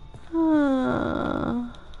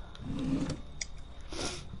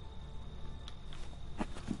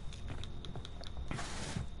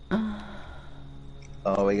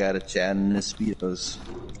 Oh, we got a chat in the Speedos.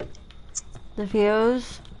 The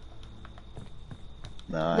fuse?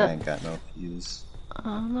 No, I ain't got no fuse. I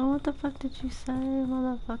don't know, what the fuck did you say,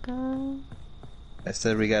 motherfucker? I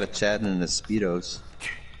said we got a chat in the Speedos.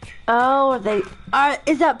 Oh,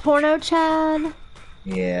 is that Porno Chad?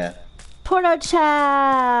 Yeah. Porno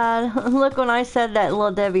Chad! Look, when I said that,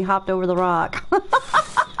 little Debbie hopped over the rock.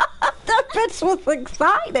 That bitch was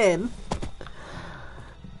excited.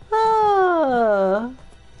 Oh.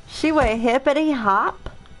 She went hippity hop.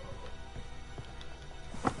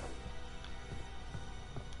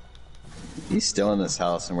 He's still in this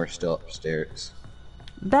house and we're still upstairs.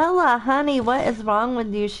 Bella, honey, what is wrong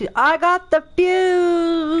with you? I got the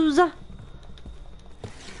fuse!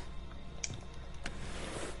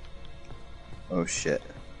 Oh shit.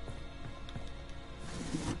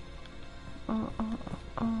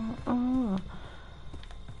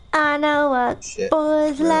 I know what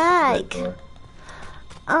boys like.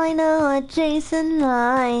 I know what Jason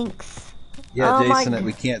likes. Yeah, oh Jason,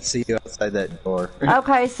 we can't see you outside that door.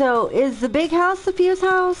 Okay, so is the big house the fuse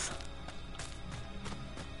house?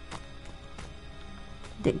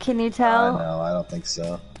 Can you tell? No, I don't think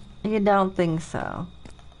so. You don't think so?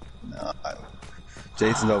 No.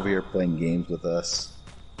 Jason's over here playing games with us.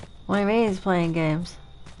 What do you mean he's playing games?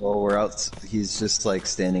 Well, we're out. He's just like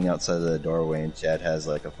standing outside of the doorway, and Chad has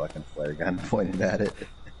like a fucking flare gun pointed at it.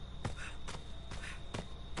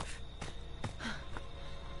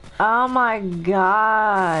 Oh my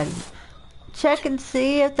god! Check and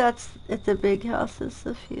see if the big house is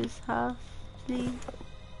the fuse house, please.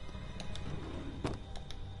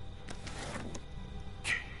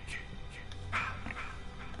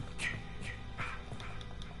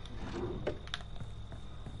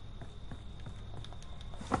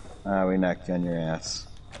 We knocked you on your ass.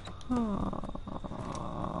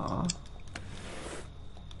 Aww.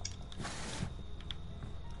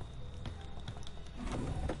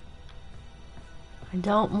 I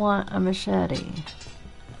don't want a machete.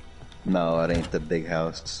 No, it ain't the big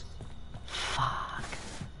house. Fuck.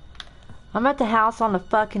 I'm at the house on the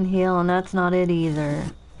fucking hill and that's not it either.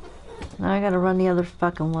 Now I gotta run the other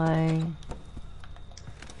fucking way.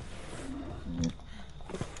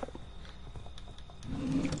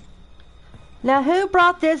 Now who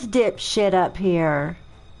brought this dipshit up here?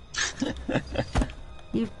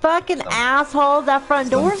 You fucking asshole, that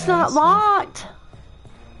front door's not locked.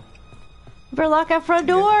 You better lock that front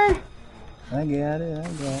door. I got it.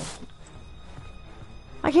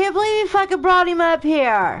 I can't believe you fucking brought him up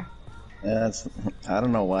here. I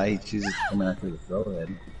don't know why he chooses to come after the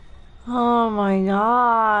throwhead. Oh my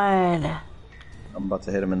god. I'm about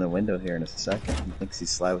to hit him in the window here in a second. He thinks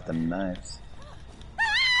he's sly with the knives.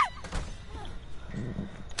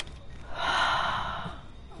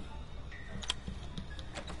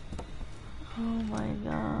 Oh my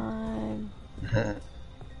god.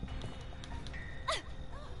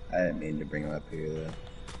 I didn't mean to bring him up here though.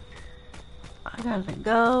 I gotta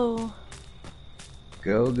go.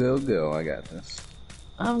 Go. I got this.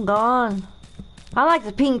 I'm gone. I like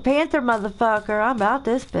the Pink Panther, motherfucker. I'm out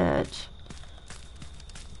this bitch.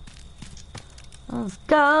 I was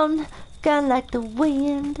gone like the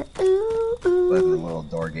wind. Ooh, ooh. Playing a little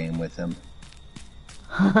door game with him.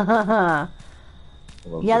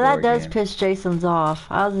 Yeah, that does piss Jason's off.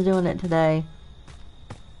 I was doing it today.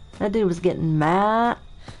 That dude was getting mad.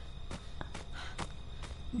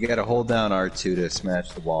 You gotta hold down R2 to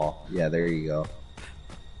smash the wall. Yeah, there you go.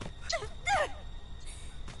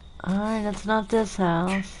 Alright, that's not this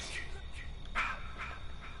house.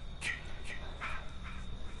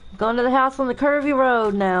 Going to the house on the curvy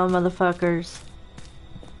road now, motherfuckers.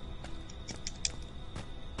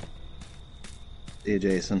 See you,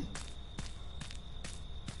 Jason.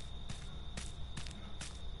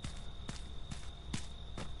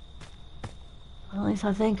 At least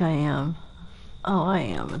I think I am. Oh, I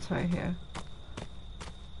am. It's right here.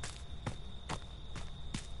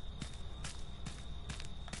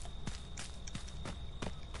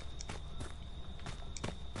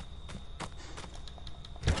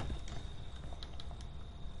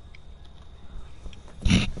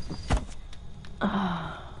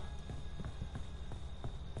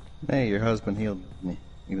 Hey, your husband healed me,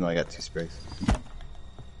 even though I got 2 sprays.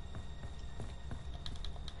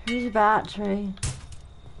 Here's your battery.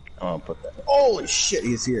 I'll put that. Holy shit,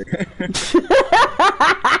 he's here.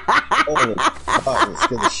 Holy fuck, it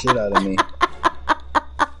scared the shit out of me.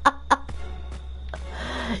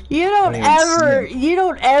 You don't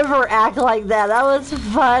ever act like that. That was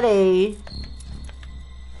funny.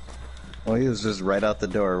 Well, he was just right out the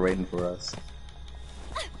door waiting for us.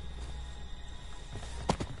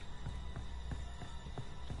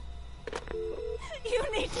 You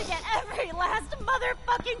need to get every last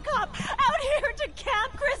motherfucking cop out here to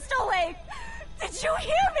Camp Crystal Lake. Did you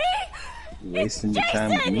hear me? You're wasting your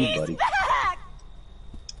time with me, buddy. Back.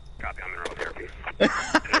 Copy on the road here.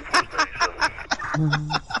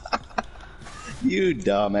 You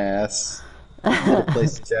dumbass. Little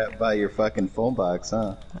place to chat by your fucking phone box,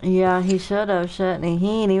 huh? Yeah, he should have, shouldn't he?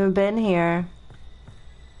 He ain't even been here.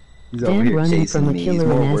 He's over Dan here running chasing from a me. He's killer,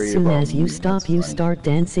 more and as worried soon about as you me. stop, That's you funny. start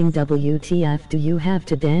dancing. WTF do you have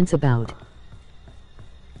to dance about?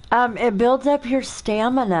 It builds up your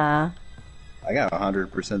stamina. I got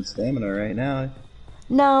 100% stamina right now.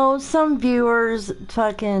 No, some viewers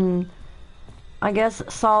fucking, I guess,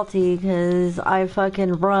 salty because I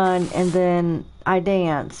fucking run and then I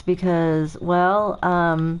dance because, well,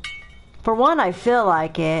 for one, I feel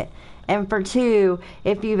like it, and for two,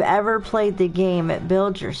 if you've ever played the game, it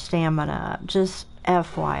builds your stamina up. Just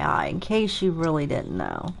FYI, in case you really didn't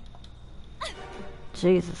know.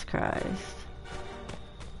 Jesus Christ.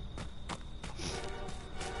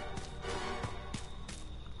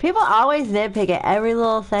 People always nitpick at every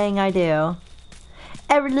little thing I do.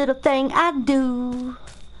 Every little thing I do.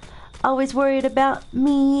 Always worried about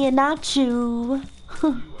me and not you.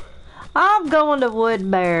 I'm going to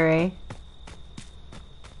Woodbury.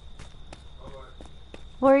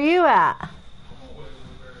 Where you at?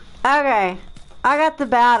 Okay. I got the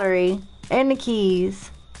battery and the keys.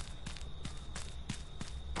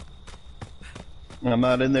 I'm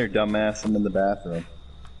not in there, dumbass. I'm in the bathroom.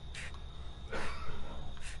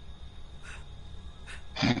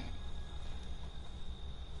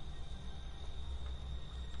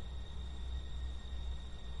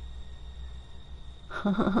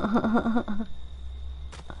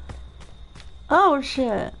 Oh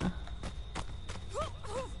shit.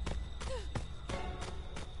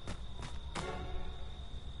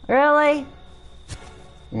 Really?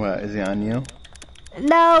 What, is he on you?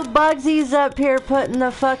 No, Bugsy's up here putting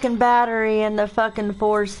the fucking battery in the fucking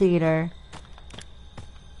 4-seater.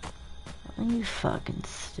 You fucking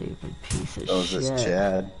stupid piece of Oh, shit. is this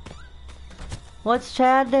Chad? What's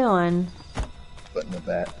Chad doing? Putting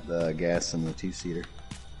the gas in the 2-seater.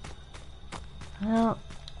 Well,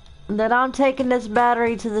 then I'm taking this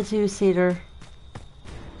battery to the 2-seater.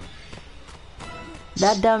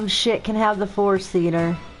 That dumb shit can have the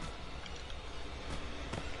 4-seater.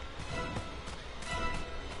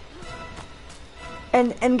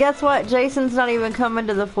 And guess what? Jason's not even coming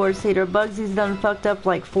to the 4-seater. Bugsy's done fucked up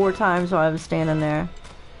like 4 times while I was standing there.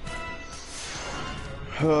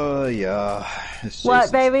 Oh, yeah. It's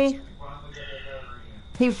What, Jason's- baby?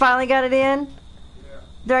 He finally got it in?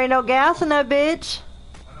 There ain't no gas in that bitch.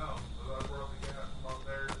 I know, so I brought the gas from up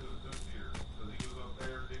there to the 2-seater, because he was up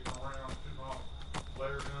there digging around, shooting off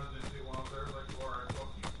flare guns and shit while I'm there, like, alright,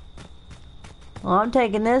 fuck you. Well, I'm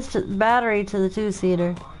taking this battery to the 2-seater.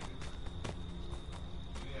 You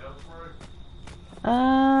need help spray?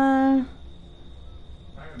 Uh,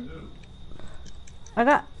 I can do. I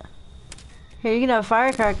got... Here, you can have a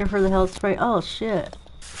firecracker for the health spray. Oh, shit.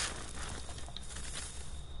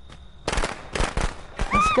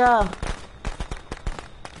 Let's go.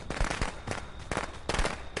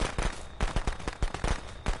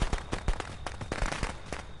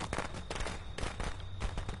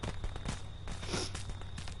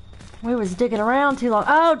 We was digging around too long.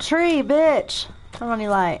 Oh, tree, bitch. Turn on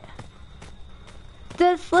your light.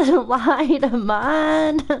 This little light of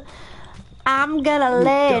mine, I'm gonna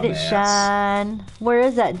let it dumbass. shine. Where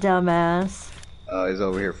is that dumbass? Oh, he's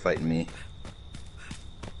over here fighting me.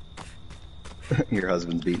 Your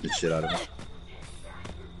husband's beating the shit out of him.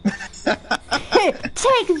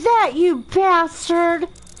 Take that, you bastard!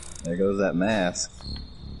 There goes that mask.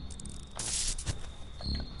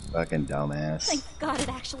 Fucking dumbass. Thank God it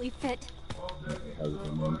actually fit.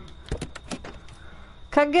 Husband.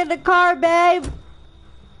 Come get in the car, babe.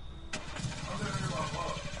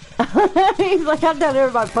 He's like, I'm down here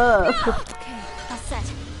with my pup. Okay, all set.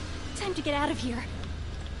 Time to get out of here.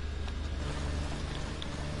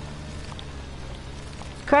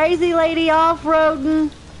 Crazy lady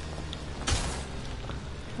off-roading.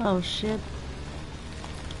 Oh, shit.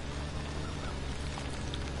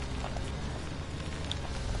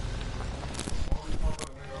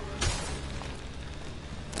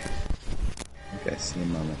 Okay, I see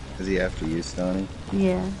him on the... Is he after you, Stoney?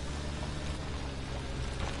 Yeah.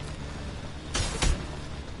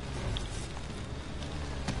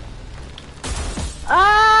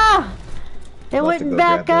 Ah! It I'll have to wouldn't go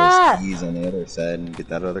back grab up. those keys on the other side and get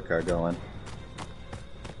that other car going.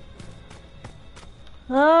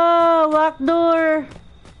 Oh, locked door.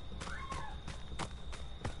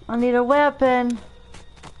 I need a weapon.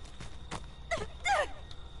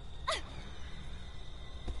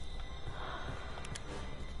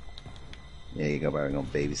 Yeah, you go, I'm gonna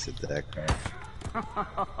babysit that car.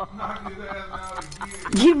 Knock his ass out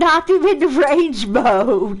again. You knocked him into rage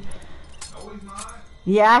mode. No, he's not.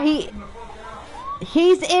 Yeah, Get the fuck out.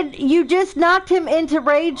 he's in. You just knocked him into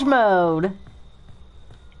rage mode.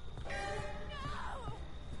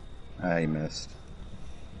 I missed.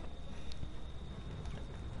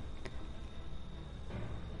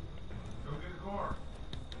 Go get the car.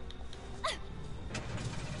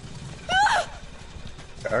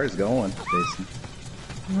 Car's going, Jason.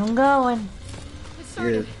 I'm going. It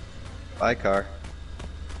started. Good. Bye, car.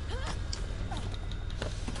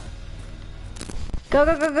 Go,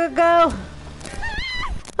 go, go, go, go.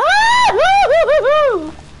 Ah!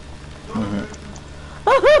 Woo-hoo-hoo-hoo!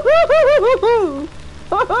 Woo-hoo-hoo-hoo-hoo!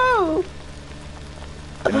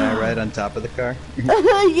 Can I ride on top of the car?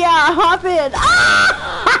 Yeah, hop in.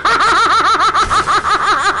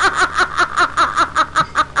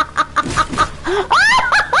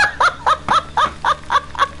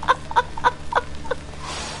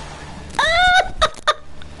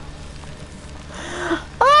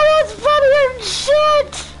 Oh, that's funny as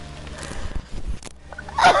shit.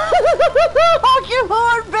 Honk your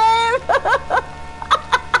horn, babe.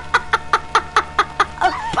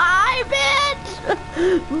 Bye, bitch.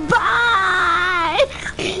 Bye.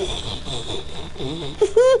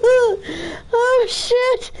 Oh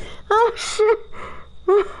shit. Oh shit.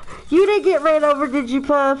 You didn't get ran over, did you,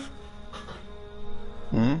 Puff?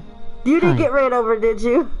 Hmm? You didn't Hi. get ran over, did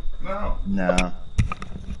you? No. No. That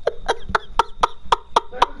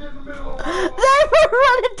was in the middle of the road. They were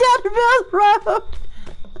running down the middle of the road.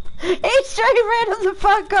 He straight ran him the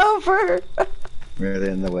fuck over. Right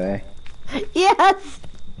in the way. Yes.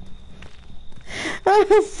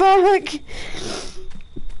 Oh, fuck.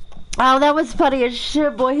 Oh, that was funny as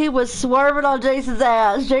shit, boy. He was swerving on Jason's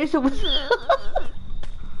ass. Jason was...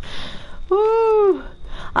 Woo.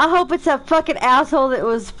 I hope it's that fucking asshole that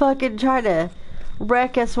was fucking trying to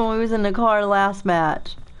wreck us when we was in the car last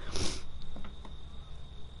match.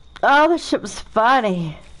 Oh, that shit was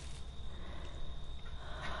funny.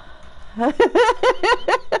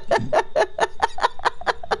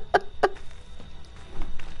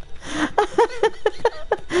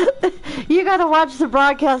 You gotta watch the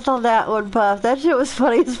broadcast on that one, Puff. That shit was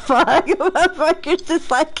funny as fuck. Motherfuckers just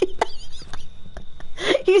like...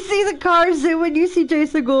 You see the car zooming, you see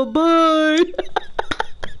Jason go, bye.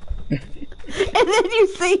 And then you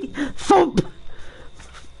see thump,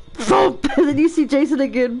 thump, and then you see Jason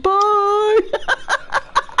again, bye.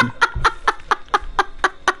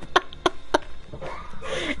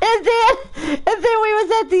 And then we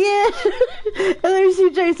was at the end, and then you see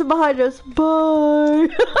Jason behind us, bye.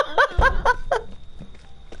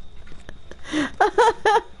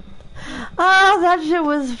 Oh, that shit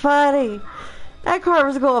was funny. That car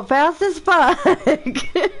was going fast as fuck.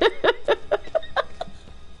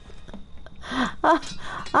 I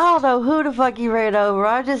don't know who the fuck he ran over.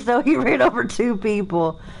 I just know he ran over two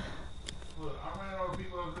people. Look, I ran over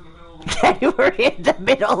people that was in the middle of the road. They were in the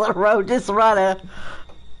middle of the road just running.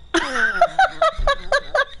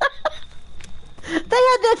 They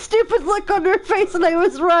had that stupid look on their face and they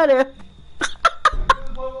was running. This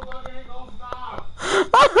motherfucker ain't gonna stop.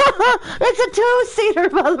 It's a two-seater,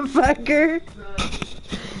 motherfucker.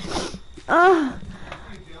 Oh.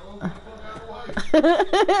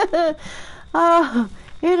 Oh,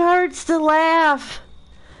 it hurts to laugh.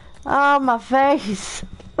 Oh, my face.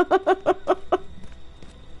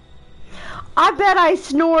 I bet I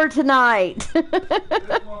snore tonight. This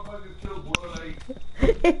motherfucker killed Blood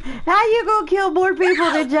 8. How you gonna kill more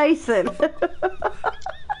people than Jason?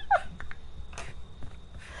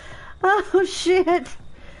 Oh, shit.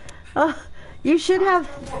 You should have.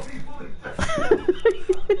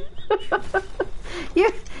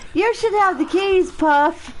 you should have the keys,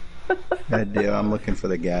 Puff. I do. I'm looking for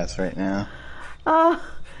the gas right now.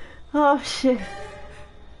 Oh shit.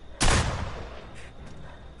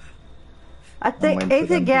 I think is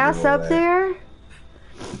the gas up there?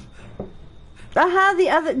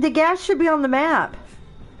 The gas should be on the map.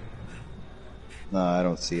 No, I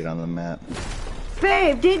don't see it on the map.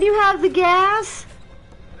 Babe, didn't you have the gas?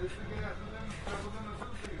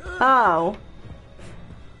 Oh.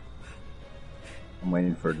 I'm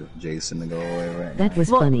waiting for Jason to go away right That was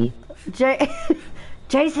funny.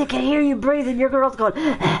 Jason can hear you breathing. Your girl's going.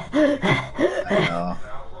 I know.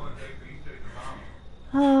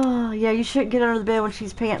 Oh, yeah, you shouldn't get under the bed when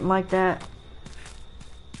she's panting like that.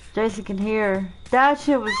 Jason can hear. That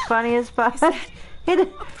shit was funny as fuck. Hit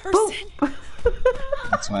it. Boop.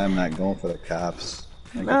 That's why I'm not going for the cops.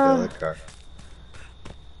 I get the other car.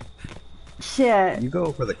 Shit. You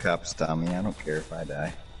go for the cops, Tommy. I don't care if I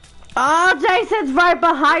die. Oh, Jason's right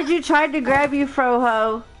behind you trying to grab you,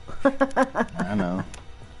 Froho. I know.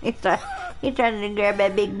 He's trying to grab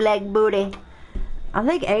that big black booty. I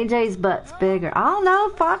think AJ's butt's bigger. I don't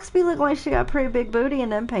know. Foxby looked like she got a pretty big booty in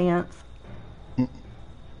them pants. Where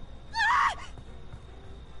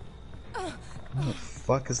the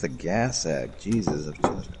fuck is the gas at? Jesus, I've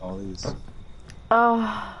changed all these.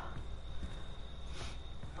 Oh.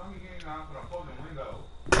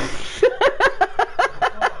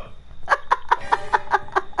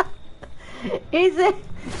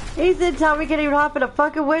 He said Tommy can't even hop in a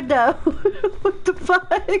fucking window. What the fuck?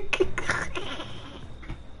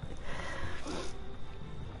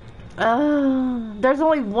 There's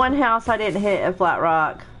only one house I didn't hit at Flat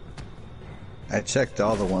Rock. I checked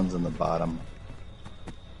all the ones on the bottom.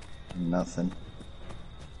 Nothing.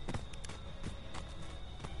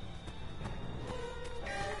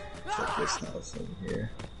 Check this house over here.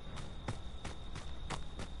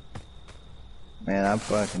 Man, I'm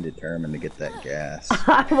fucking determined to get that gas.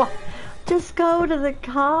 Just go to the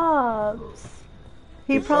cops.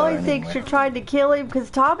 He Too probably far thinks anyway. you're trying to kill him because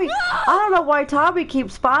Tommy. I don't know why Tommy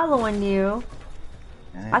keeps following you.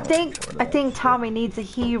 I think Tommy needs a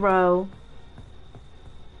hero.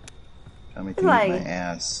 Tommy can like- eat my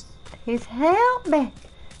ass. He's help me,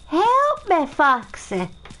 Foxy.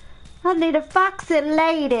 I need a foxy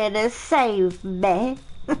lady to save me.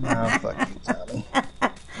 Oh, fuck you, Tommy.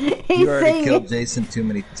 He's You already singing. killed Jason too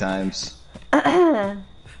many times.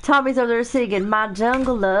 Tommy's over there singing "My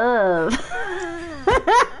Jungle Love."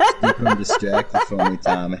 Keep him distracted from me,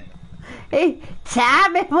 Tommy. Hey,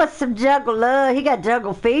 Tommy wants some jungle love. He got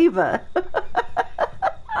jungle fever.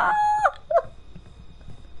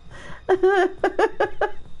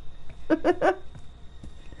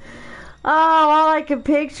 Oh, all I can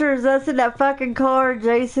picture is us in that fucking car,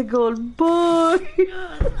 Jason going, boy.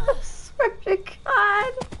 I swear to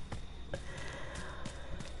God.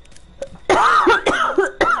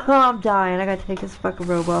 Oh, I'm dying. I gotta take this fucking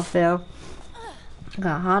robe off now. I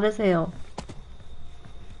got hot as hell.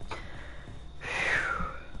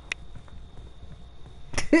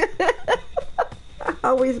 I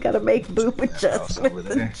always gotta make boob adjustments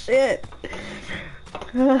and shit.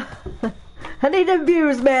 I need them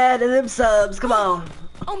views, man, and them subs. Come on.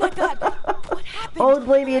 Oh my God! What happened? Old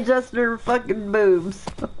lady adjusting her fucking boobs.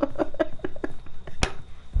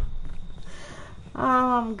 Oh,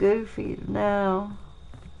 I'm goofy now.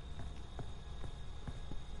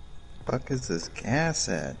 Fuck is this gas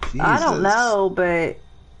at? Jesus. I don't know, but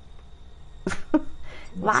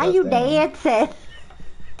why are you dancing?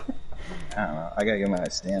 I don't know. I gotta get my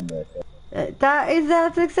stand back up.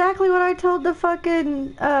 That's exactly what I told the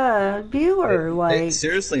fucking viewer. It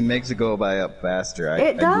seriously makes it go by up faster.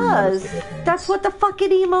 It does. That's what the fucking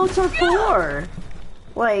emotes are for.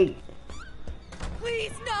 Like,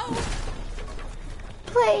 Please no!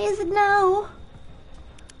 please no.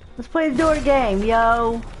 Let's play the door game,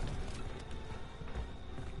 yo.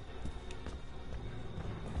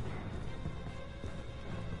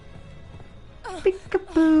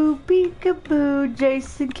 Peekaboo, peekaboo,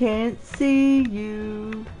 Jason can't see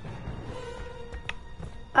you.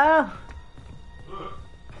 Oh.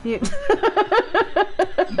 You.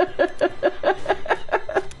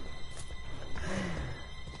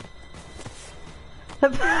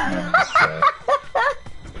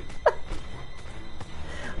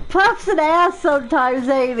 Puffs an ass sometimes,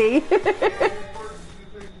 ain't he?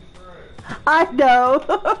 I know.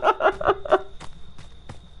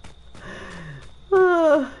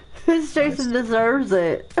 This Jason deserves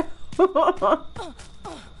it.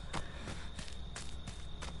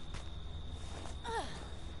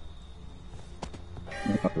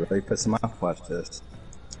 Really piss him off. Watch this.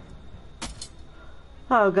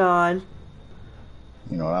 Oh God.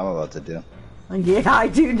 You know what I'm about to do? Yeah, I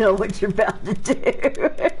do know what you're about to do.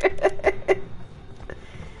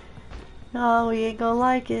 Oh, we ain't gonna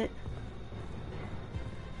like it.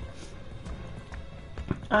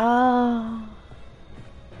 Oh.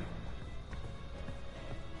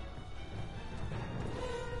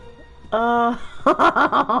 Oh.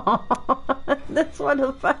 This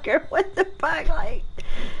motherfucker, what the fuck, like,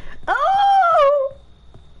 oh!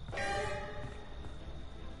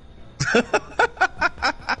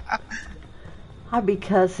 I'd be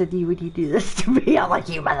cussing you when you do this to me. I'm like,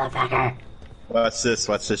 you motherfucker. Watch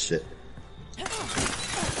this shit.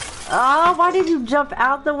 Oh, why did you jump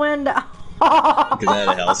out the window? Because I had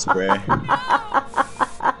a hell spray.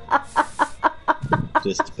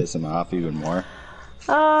 Just to piss him off even more.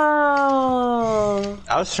 Oh.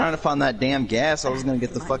 I was trying to find that damn gas. I was gonna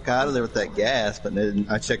get the fuck out of there with that gas, but then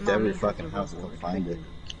I checked every fucking house to find it.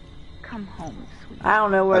 Come home, sweet. I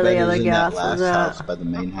don't know where the other gas was was in that last at. house by the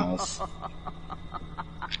main house.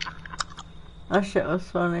 That shit was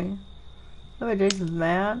funny. Oh, Jason's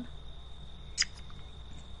mad.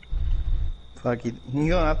 Fuck, you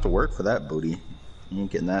don't have to work for that booty. You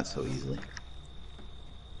ain't getting that so easily.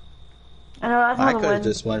 I know, that's I how could the have wind.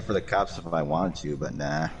 just went for the cops if I wanted to, but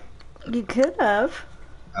nah. You could have.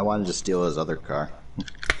 I wanted to steal his other car.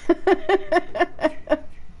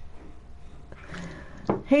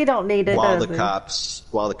 He don't need it, While does the he?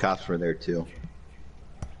 cops were there too.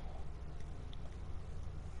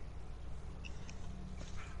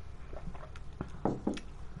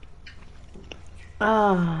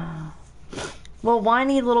 Oh. Well,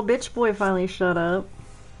 whiny little bitch boy finally shut up.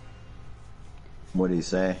 What did he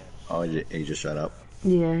say? Oh, he just shut up.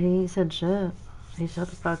 Yeah, he said shit. He shut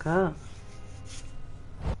the fuck up.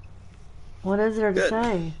 What is there to Good.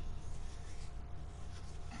 say?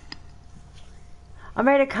 I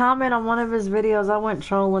made a comment on one of his videos. I went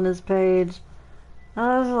trolling his page.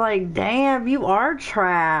 I was like, damn, you are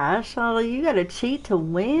trash. I was like, you gotta cheat to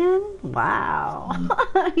win? Wow.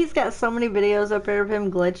 He's got so many videos up there of him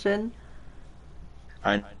glitching.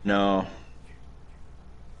 I know.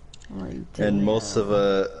 Like, And damn. most of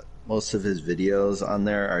his videos on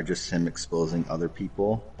there are just him exposing other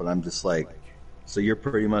people. But I'm just like, so you're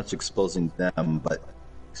pretty much exposing them, but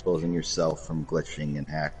exposing yourself from glitching and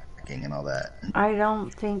hacking and all that. I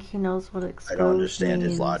don't think he knows what exposed I don't understand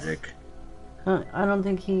means. his logic. I don't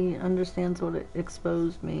think he understands what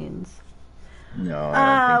exposed means. No,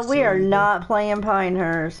 I don't think We so are either. not playing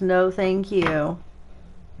Pinehurst. No, thank you.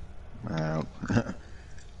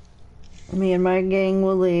 Me and my gang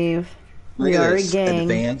will leave. We Look at are a this. gang.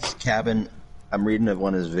 Advanced cabin. I'm reading of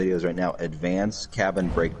one of his videos right now. Advanced cabin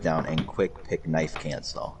breakdown and quick pick knife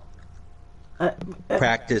cancel.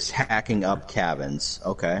 Practice hacking up cabins.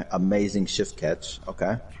 Okay. Amazing shift catch.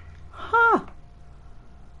 Okay. Huh.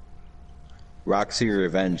 Roxy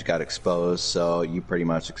Revenge got exposed, so you pretty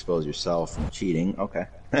much expose yourself from cheating. Okay.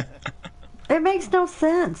 It makes no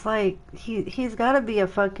sense. Like, he's got to be a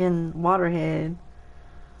fucking waterhead.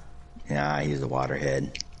 Yeah, he's a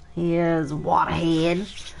waterhead. He is waterhead.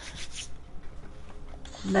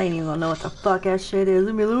 They ain't even gonna know what the fuck that shit is.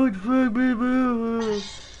 I mean, what the fuck, baby?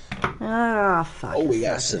 Ah, fuck. Oh, we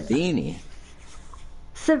got this sucker. Savini.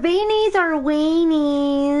 Savinis are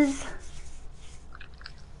weenies.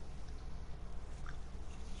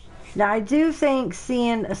 Now, I do think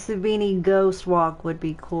seeing a Savini ghost walk would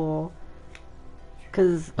be cool.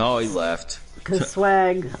 Cause He left.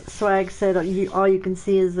 Swag said all you can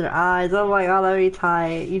see is their eyes. I'm like, oh, that'd be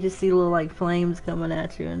tight. You just see little like flames coming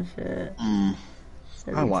at you and shit.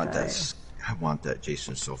 I want that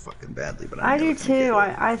Jason so fucking badly, but I I'm do never gonna too. get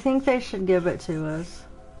it. I think they should give it to us.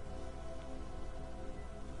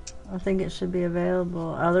 I think it should be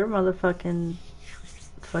available. Other fucking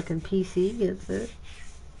PC gets it.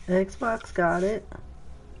 Xbox got it.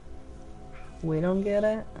 We don't get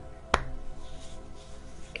it.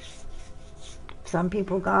 Some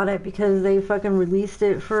people got it because they fucking released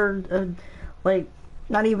it for like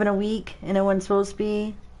not even a week, and it wasn't supposed to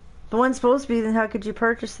be. If it wasn't supposed to be, then how could you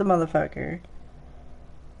purchase the motherfucker?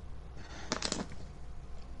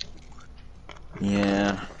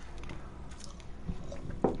 Yeah.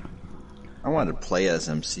 I wanted to play as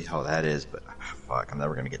him, see how that is, but fuck, I'm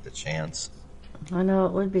never gonna get the chance. I know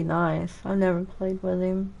it would be nice. I've never played with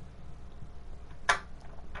him.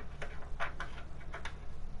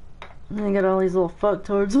 And they got all these little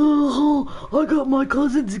fucktards. Oh, I got my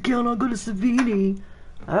cousin's account. I'll go to Savini.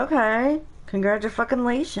 Okay.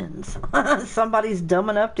 Congratulations. Somebody's dumb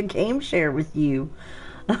enough to game share with you.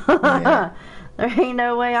 Yeah. There ain't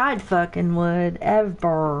no way I'd fucking would.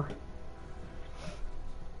 Ever.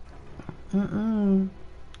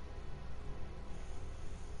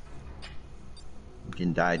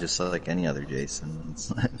 freaking die just like any other Jason.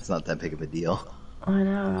 It's not that big of a deal. I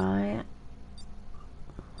know, right?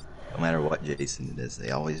 No matter what Jason it is,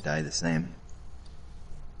 they always die the same.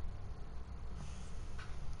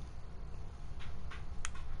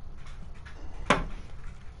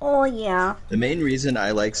 Oh yeah. The main reason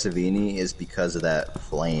I like Savini is because of that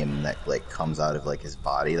flame that like comes out of like his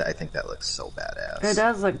body. I think that looks so badass. It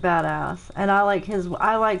does look badass, and I like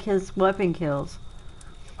his weapon kills.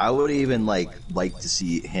 I would even like to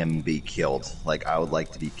see him be killed. Like I would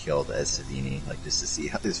like to be killed as Savini, like just to see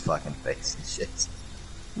how his fucking face and shit.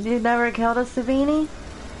 You've never killed a Savini?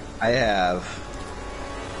 I have,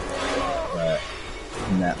 but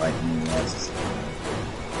not like me as Savini.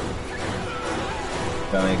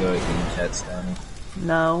 Want me to go to game chat, Stoney?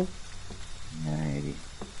 No. Alrighty.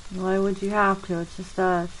 Why would you have to? It's just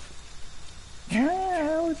us. Yeah,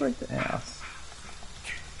 I always like to ask.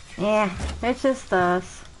 Yeah, it's just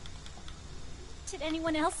us. Did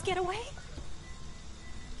anyone else get away?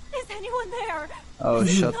 Is anyone there? Oh,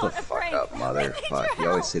 This is shut the not a fuck prank. up, We motherfucker. need You your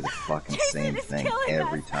always say help. the fucking Jason same is thing killing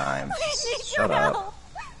every us. time. We need Shut your up. help.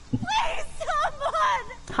 Please,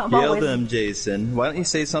 someone! I'm Kill always, them, Jason. Why don't you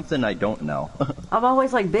say something I don't know? I'm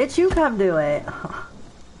always like, bitch, you come do it.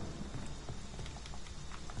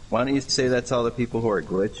 Why don't you say that's all the people who are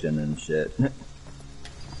glitching and shit?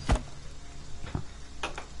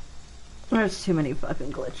 There's too many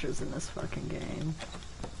fucking glitchers in this fucking game.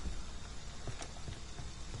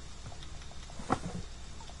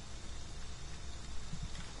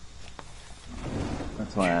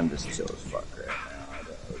 That's why I'm just chill as fuck right now. I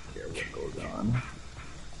don't really care what goes on.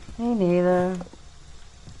 Me neither.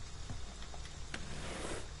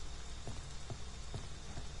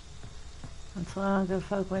 That's why I don't give a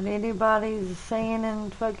fuck what anybody's saying in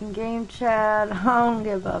fucking game chat. I don't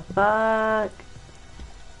give a fuck.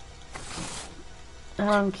 I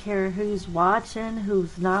don't care who's watching,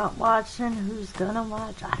 who's not watching, who's gonna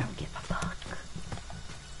watch. I don't give a fuck.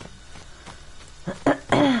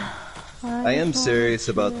 I am serious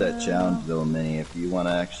about that challenge though, Minnie. If you want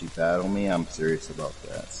to actually battle me, I'm serious about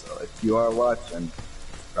that. So if you are watching,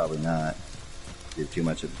 probably not. You're too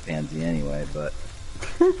much of a pansy anyway, but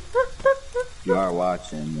if you are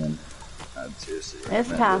watching, then I'd seriously recommend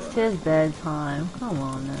It's past doing his bedtime. Come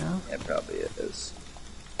on now. it. It probably is.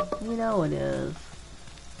 You know it is.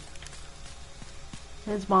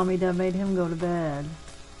 His mommy done made him go to bed.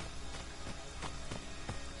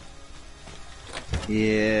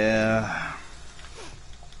 Yeah.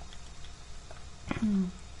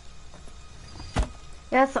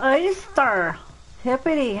 It's Easter.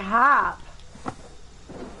 Hippity hop.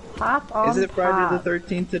 Hop on Is it Friday top. the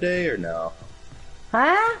 13th today or no?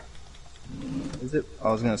 Huh? Is it?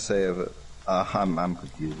 I was gonna say if it. I'm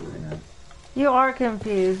confused right now. You are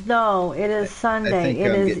confused. No, it is Sunday. I think It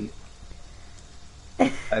I'm is. getting.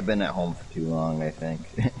 I've been at home for too long, I think.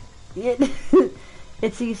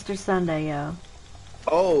 It's Easter Sunday, yo.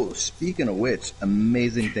 Oh, speaking of which,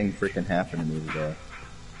 amazing thing freaking happened to me today.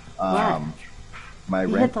 What? My You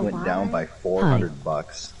hit rent the went down by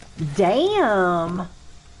 $400. Damn.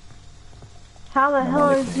 How the hell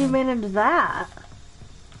only did you manage that?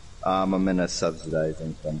 I'm in a subsidized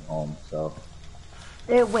income home, so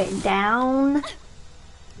It went down.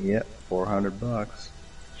 yep, $400.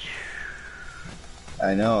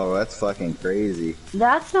 I know, that's fucking crazy.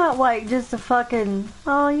 That's not like just a fucking.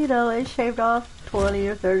 Oh, you know, it shaved off $20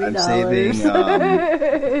 or $30. I'm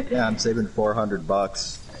saving, yeah, I'm saving $400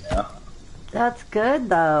 right now. That's good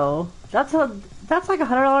though. That's like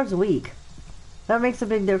 $100 a week. That makes a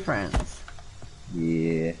big difference.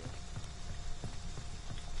 Yeah.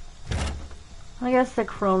 I guess the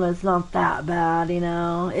corona's not that bad, you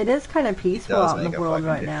know. It is kind of It peaceful does out in make the a world fucking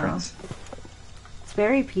right difference. now. It's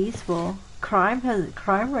very peaceful. Crime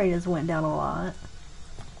rate has went down a lot.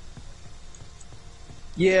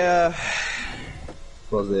 Yeah.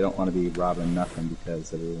 Suppose they don't want to be robbing nothing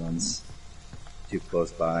because everyone's too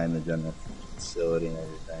close by in the general facility and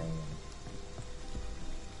everything.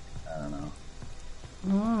 I don't know. I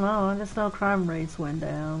don't know. I just know crime rates went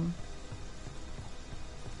down.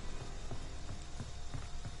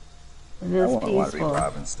 It I is wouldn't want to be peaceful.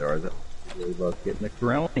 robbing stores. I really love getting the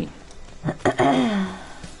corona.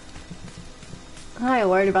 I ain't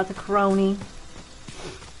worried about the corona.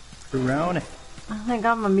 Corona. I think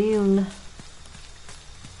I'm immune.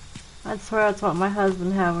 I swear that's what my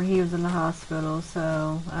husband had when he was in the hospital,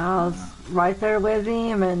 so I was right there with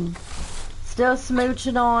him and still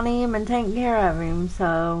smooching on him and taking care of him,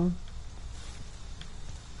 so...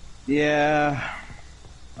 Yeah.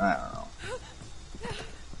 I don't know.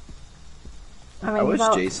 I mean, I wish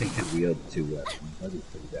about- Jason could wield two weapons. That'd be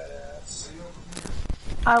pretty badass.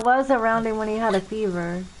 I was around him when he had a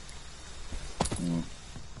fever. Mm.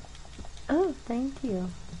 Oh, thank you.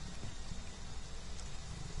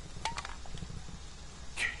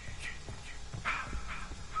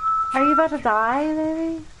 Are you about to die,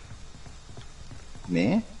 baby?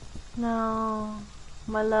 Me? No.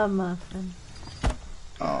 My love muffin.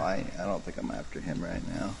 Oh, I don't think I'm after him right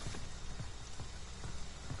now.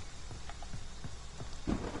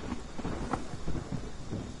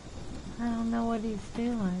 I don't know what he's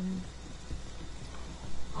doing.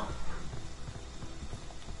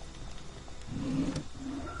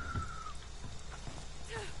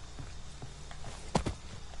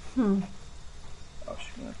 Oh,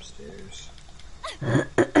 she went upstairs.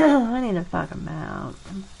 I need to fuck him out.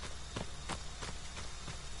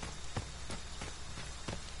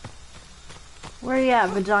 Where you at,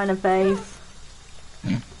 vagina face?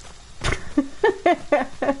 I'm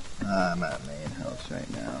at main house right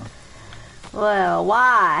now. Well,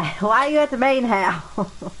 why? Why are you at the main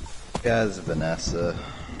house? Guys, Vanessa.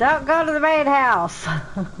 Don't go to the main house.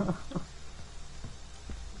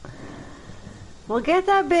 Well, get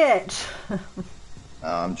that bitch. Oh,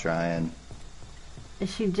 I'm trying.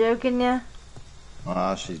 Is she joking ya? Well,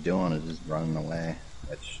 all she's doing is just running away.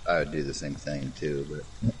 Which I would do the same thing too, but...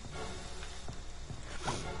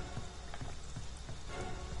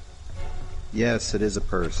 Yes, it is a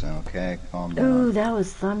person, okay? Calm down. Ooh, that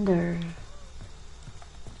was thunder.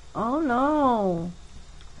 Oh no.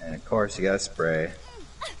 And of course you gotta spray.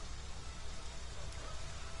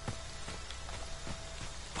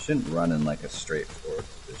 Shouldn't run in like a straightforward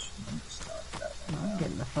position. I'm just not that way I'm now.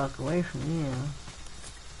 getting the fuck away from you.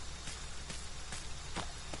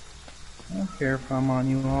 I don't care if I'm on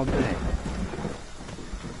you all day.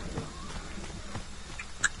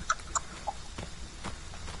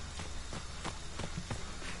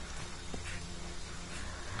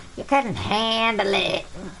 You couldn't handle it. Yeah,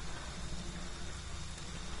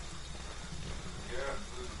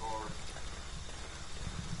 this is hard.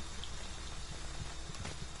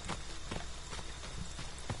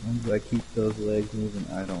 As long as I keep those legs moving,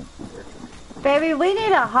 I don't care. Baby, we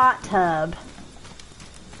need a hot tub.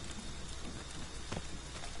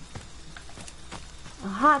 A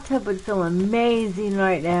hot tub would feel amazing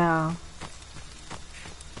right now.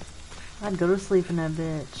 I'd go to sleep in that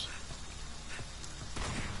bitch.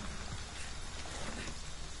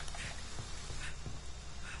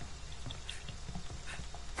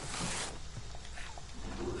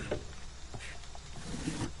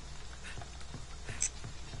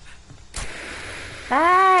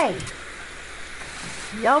 Hey!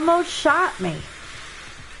 You almost shot me.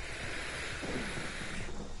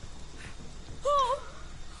 Oh,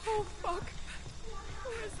 fuck. Who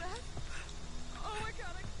is that? Oh my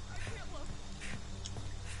god, I can't look.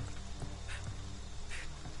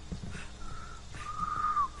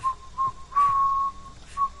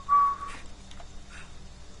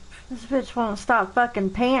 This bitch won't stop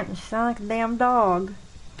fucking panting. She sounds like a damn dog.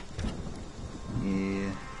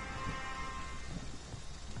 Yeah.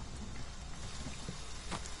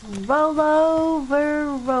 Roll over,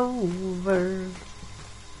 rover.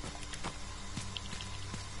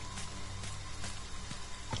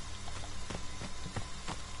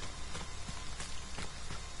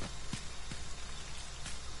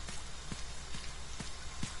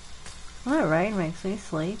 That rain makes me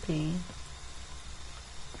sleepy.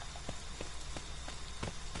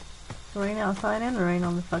 It's rain outside and rain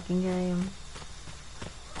on the fucking game.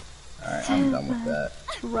 Alright, I'm done with that.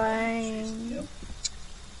 Rain, Yep.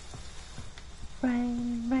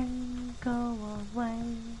 rain, rain, go away.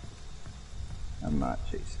 I'm not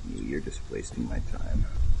chasing you, you're just wasting my time.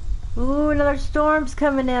 Ooh, another storm's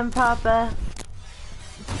coming in, Papa.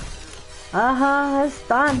 Uh-huh, it's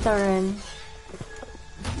thundering.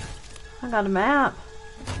 I got a map.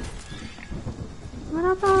 But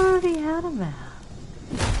I thought I already had a map.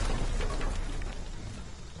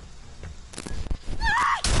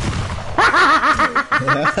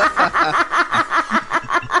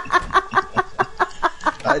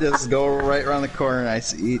 I just go right around the corner and I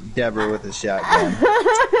see Deborah with a shotgun.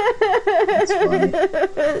 That's funny.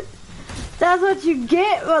 That's what you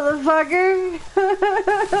get, motherfucker.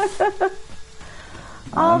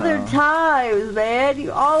 All their times, man.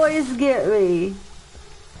 You always get me.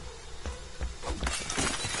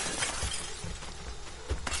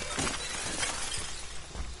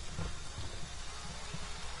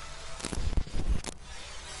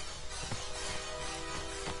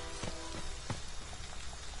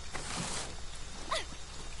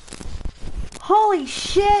 Holy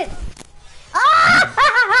shit!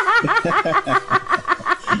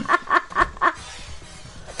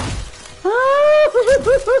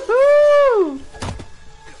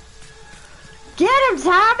 Get him,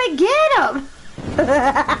 Tommy! Get him!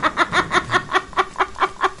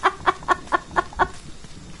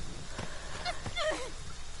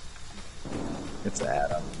 It's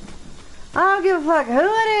Adam. I don't give a fuck who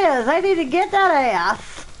it is. I need to get that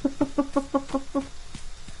ass.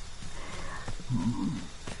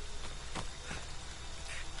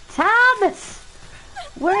 Thomas!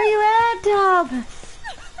 Where are you at, Thomas?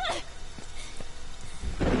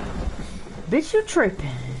 Bitch, you tripping.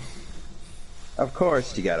 Of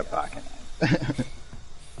course you got a pocket knife.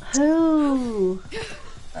 Who?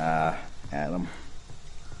 Adam.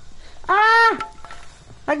 Ah!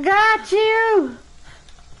 I got you!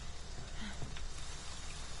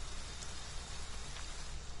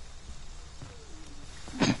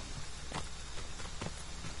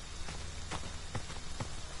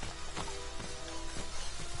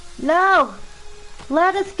 No!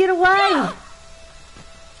 Let us get away!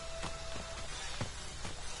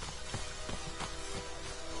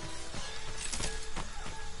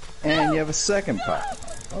 And you have a second pocket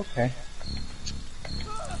knife. Okay.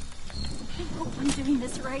 I hope I'm doing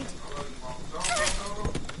this right.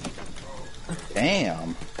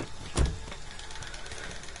 Damn.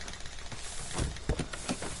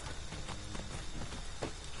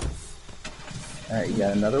 Alright, you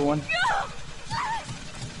got another one?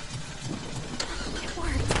 It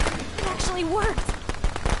worked. It actually worked.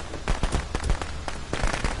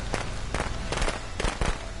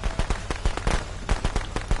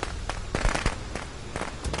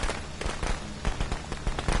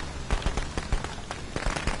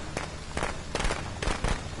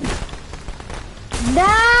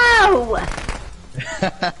 No!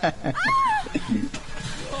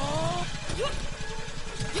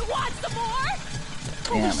 You want some more? Damn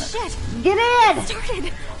Holy it. shit! Get in! Started.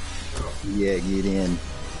 Yeah, get in.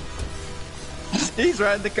 He's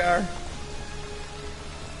riding the car.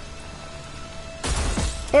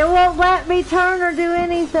 It won't let me turn or do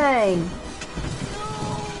anything.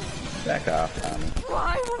 Back off, Tommy.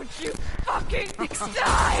 Why won't you fucking next time?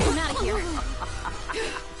 I'm out of here.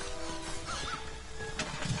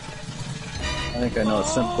 I think I know a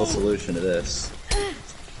simple solution to this.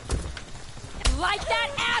 Like that,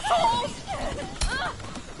 assholes!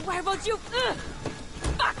 Why won't you?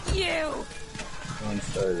 Fuck you! One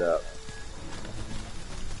started up.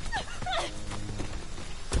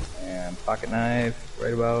 And pocket knife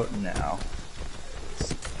right about now.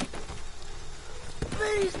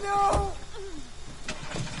 Please, no!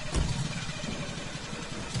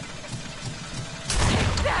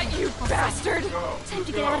 That you bastard! Time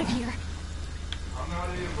to get out of here. I'm not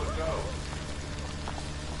in, but go.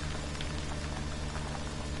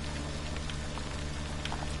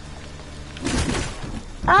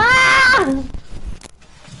 Ah!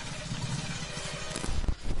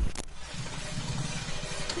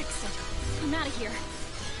 Fix it. I'm out of here.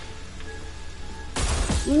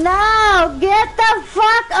 No! Get the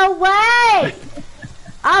fuck away!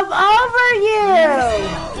 I'm over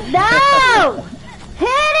you! No!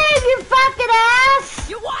 Hit him, you fucking ass!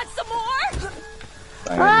 You want some more?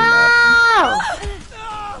 Oh!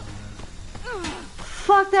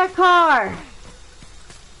 Fuck that car!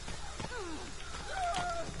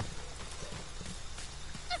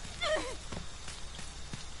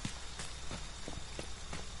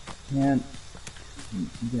 Man,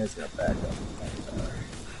 you guys got back up.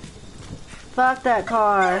 Fuck that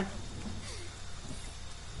car.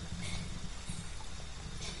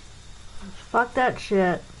 Fuck that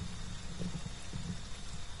shit.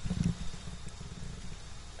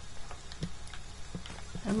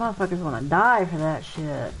 Them motherfuckers wanna die for that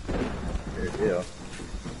shit. Good deal.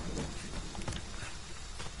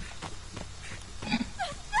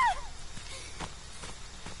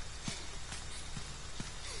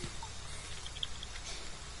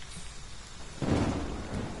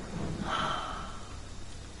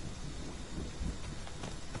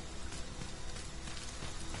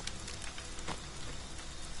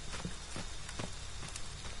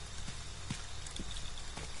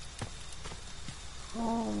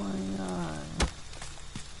 Oh my god.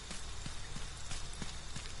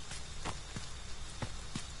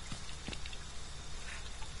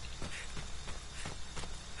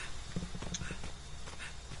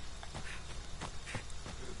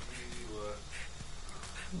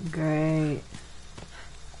 Great.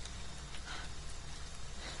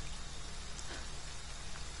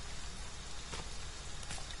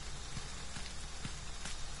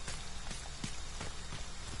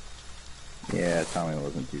 Yeah, Tommy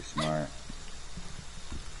wasn't too smart.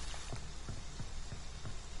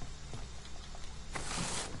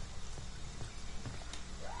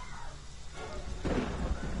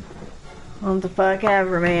 What the fuck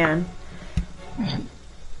ever, man.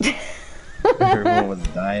 Everyone was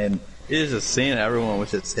dying. You just seeing everyone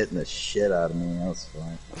was just hitting the shit out of me. That was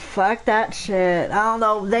fun. Fuck that shit. I don't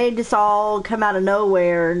know. They just all come out of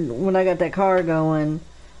nowhere when I got that car going.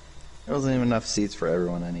 There wasn't even enough seats for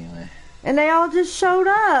everyone anyway. And they all just showed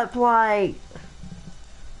up, like...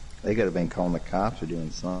 They could have been calling the cops or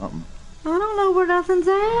doing something. I don't know where nothing's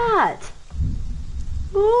at.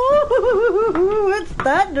 Ooh, it's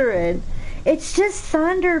thundering. It's just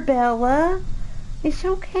thunder, Bella. It's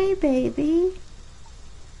okay, baby.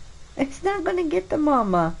 It's not gonna get the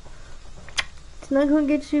mama. It's not gonna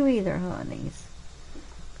get you either, honeys.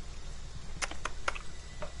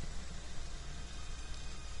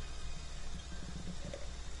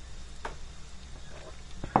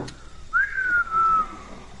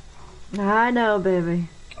 I know, baby.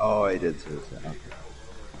 Oh, I did too. So.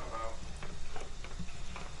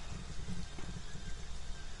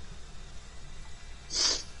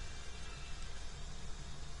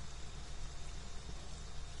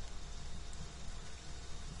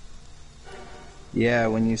 Yeah,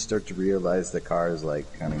 when you start to realize the car is like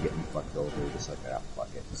kind of getting fucked over, just like, ah, fuck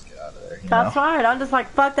it, just get out of there. That's right. I'm just like,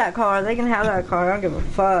 fuck that car. They can have that car. I don't give a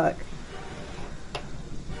fuck.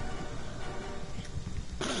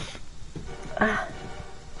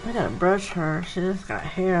 I gotta brush her. She just got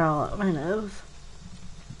hair all up my nose.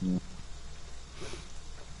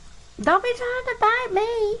 Don't be trying to bite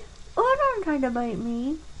me. Oh, don't try to bite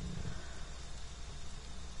me.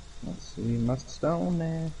 Let's see my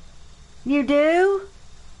Stoney. You do?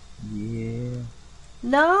 Yeah.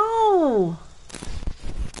 No.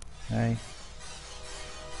 Hi.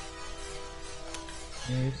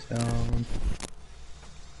 Hey, Stone.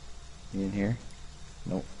 You in here?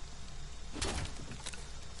 Nope.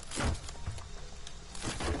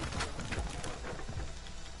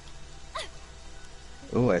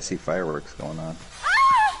 Ooh, I see fireworks going on.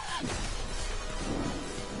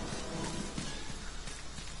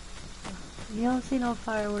 You don't see no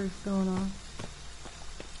fireworks going on.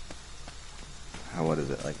 What is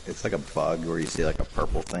it like? It's like a bug where you see like a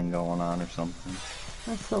purple thing going on or something.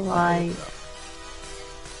 That's the light.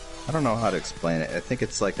 I don't know how to explain it. I think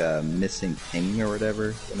it's like a missing ping or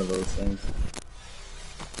whatever. One of those things.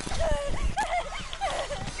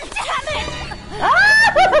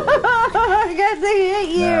 I guess they hit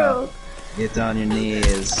you. No. Get on your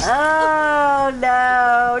knees. Oh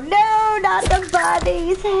no, no, not the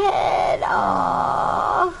bunny's head.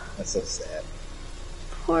 Oh, That's so sad.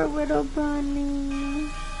 poor little bunny.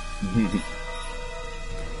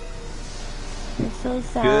 It's so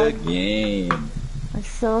sad. Good game. I'm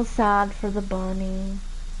so sad for the bunny.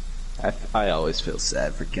 I always feel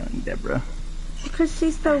sad for killing Deborah. Because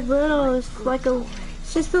she's so little. It's like a,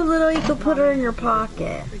 it's just so little you can put her in your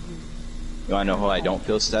pocket. You wanna know who I don't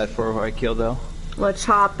feel sad for who I kill though? What,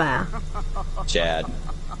 Choppa? Chad.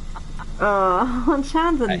 Oh,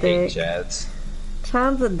 Chad's a I dick. hate Chads.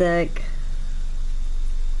 Chad's a dick.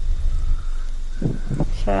 I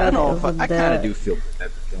Chad don't know is if a I kind of dick. do feel bad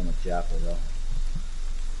for killing a Chopper though.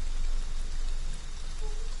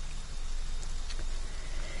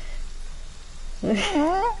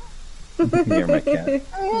 You're my cat.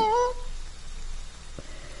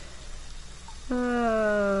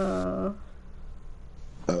 Oh.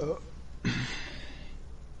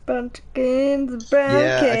 Bunchkins, brown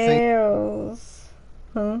Yeah, I think- cows.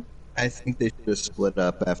 Huh? I think they should have split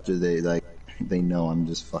up after they know I'm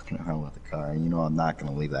just fucking around with the car. And you know I'm not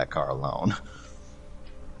gonna leave that car alone.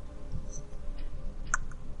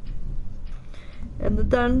 And the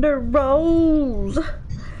thunder rolls.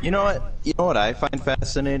 You know what? You know what I find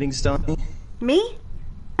fascinating, Stoney? Me?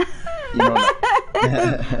 You know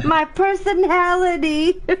what? My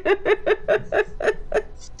personality.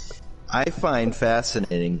 I find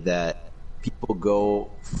fascinating that people go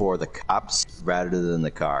for the cops rather than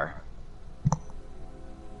the car.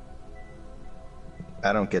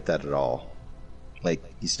 I don't get that at all. Like,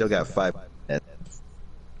 you still got 5 minutes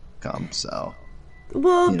to come, so.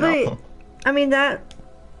 Well, You but know. I mean that.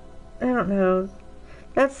 I don't know.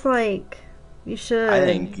 That's like you should. I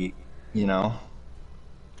think, you know,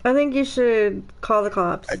 I think you should call the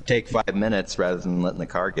cops. I'd take 5 minutes rather than letting the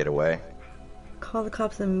car get away. Call the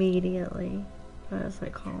cops immediately. That's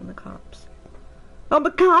like calling the cops. I'm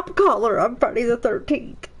a cop caller. I'm Friday the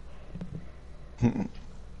 13th.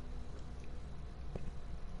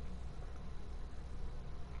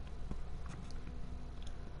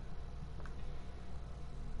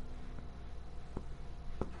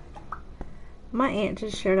 My aunt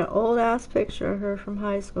just shared an old ass picture of her from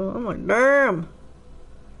high school. I'm like, damn.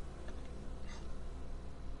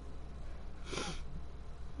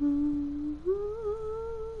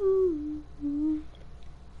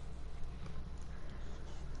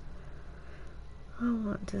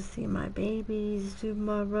 want to see my babies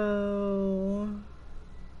tomorrow.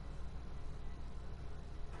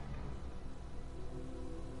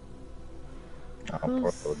 Oh, poor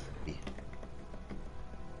little baby.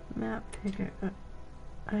 Map picker. I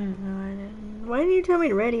don't know. I didn't. Why didn't you tell me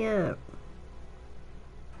to ready up?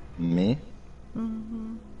 Me?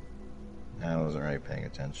 Mm-hmm. I wasn't really paying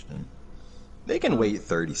attention. They can wait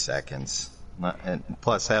 30 seconds. And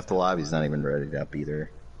plus, half the lobby's not even ready up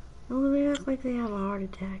either. Well, they act like they have a heart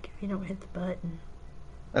attack if you don't hit the button.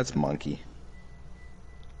 That's monkey.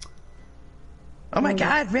 Oh my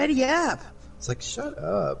god, ready up! It's like, shut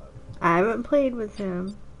up. I haven't played with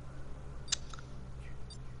him.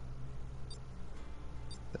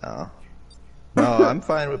 No. No, I'm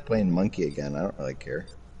fine with playing monkey again. I don't really care.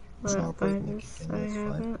 It's Well, not playing monkey again, that's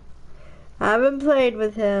fine. I haven't played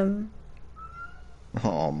with him.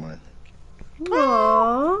 Oh my.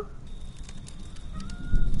 Aww.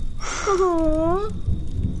 Aww.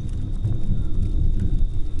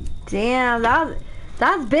 Damn,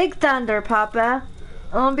 that's big thunder, Papa.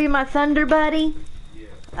 Wanna be my thunder buddy?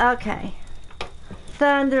 Yeah. Okay.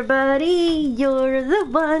 Thunder buddy, you're the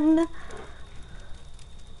one.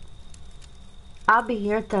 I'll be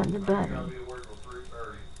your thunder buddy.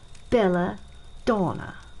 Bella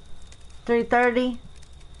Donna. 3:30?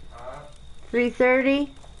 3:30?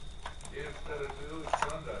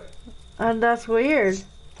 And that's weird.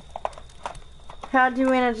 How'd you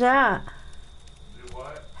manage that? Do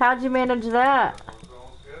what? How'd you manage that? I was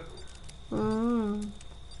on schedule. Mm.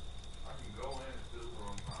 I can go in and do it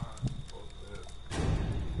on time.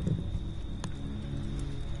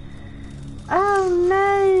 Oh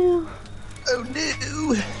no. Oh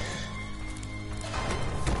no!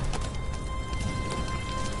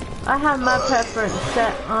 I have my preference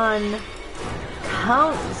set on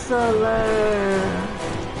counselor.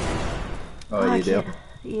 Oh, you do?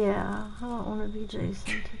 Yeah, I don't want to be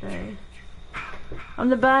Jason today. I'm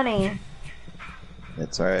the bunny.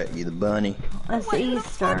 It's alright, you the bunny. It's What Easter. the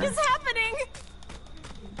fuck is happening?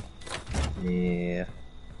 Yeah.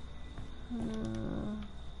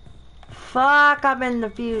 Fuck, I'm in the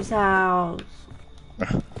fuse house.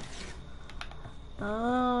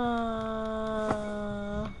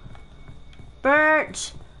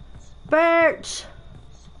 Birch! Birch!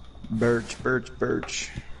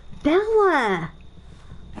 Birch. Bella!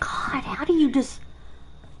 God, how do you just...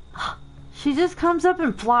 She just comes up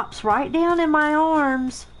and flops right down in my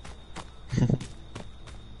arms.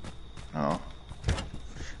 Oh.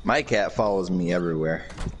 My cat follows me everywhere.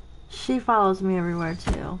 She follows me everywhere,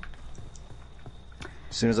 too.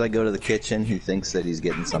 As soon as I go to the kitchen, he thinks that he's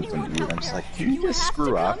getting something to eat. I'm just like, can you just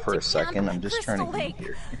screw off for a second? I'm just trying to eat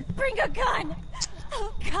here. Bring a gun!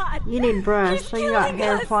 Oh God! You need brush, so you got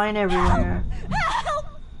hair flying everywhere. Help!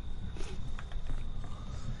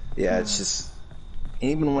 Yeah, it's just...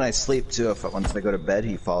 Even when I sleep, too, once I go to bed,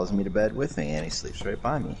 he follows me to bed with me, and he sleeps right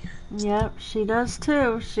by me. Yep, she does,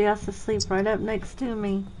 too. She has to sleep right up next to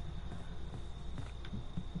me.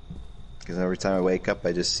 Because every time I wake up,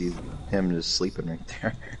 I just see him just sleeping right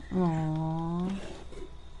there. Aww.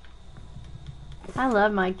 I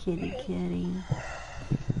love my kitty.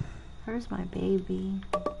 Where's my baby?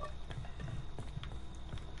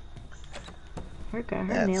 Her got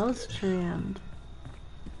her That's nails good. trimmed.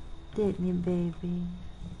 Didn't you, baby?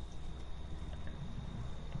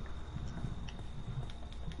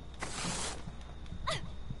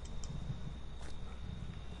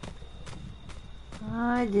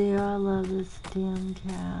 I do. I love this damn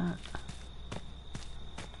cat.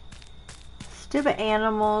 Stupid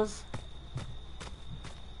animals.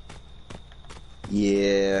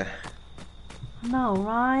 Yeah. No,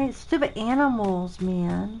 right? Stupid animals,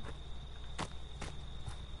 man.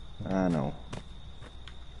 I know.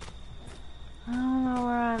 I don't know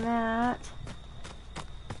where I'm at.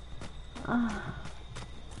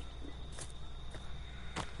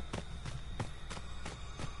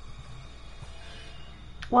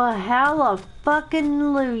 Well,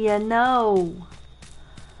 hallelujah, no.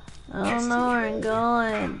 I don't know where I'm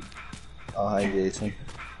going. Oh, hi, Jason.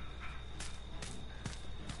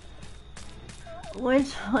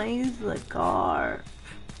 Which way's the car?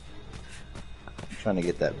 I'm trying to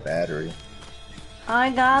get that battery.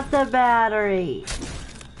 I got the battery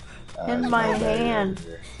in there's my no battery hand. over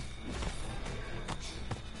here.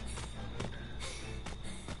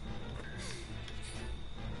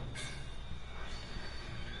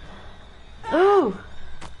 Ooh,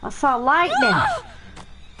 I saw lightning.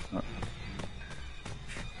 I'll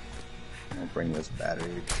bring this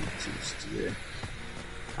battery to here.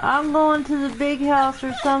 I'm going to the big house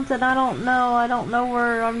or something. I don't know. I don't know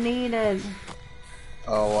where I'm needed.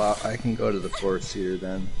 Oh, I can go to the 4-seater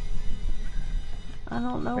then. I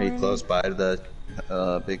don't know Are you where close by to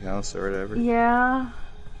the big house or whatever? Yeah.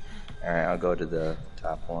 Alright, I'll go to the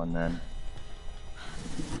top one then.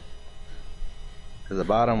 Cause the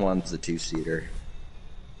bottom one's the 2-seater.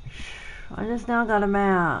 I just now got a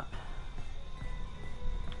map.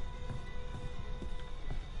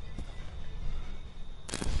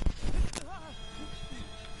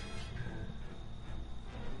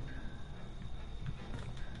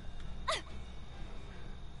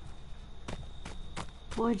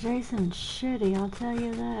 Boy, Jason's shitty, I'll tell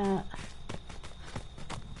you that.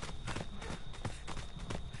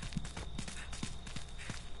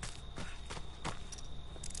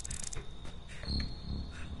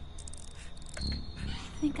 I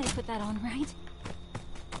think I put that on right.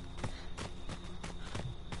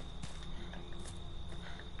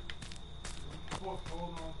 What's going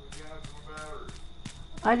on with the gas and the battery?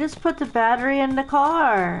 I just put the battery in the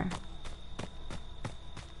car.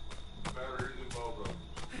 The battery's in both of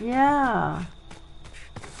them. Yeah.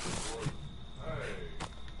 Hey.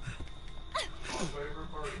 My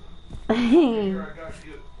favorite person. Here, I got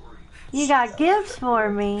gifts for you. You got gifts for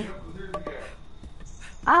me. Yep, here's the gas.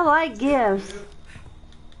 I like gifts.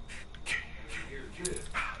 Here's this.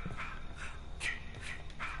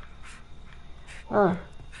 Ugh.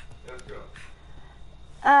 Let's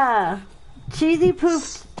go. Cheesy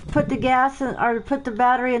Poof put the gas in, or put the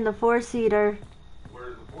battery in the 4-seater.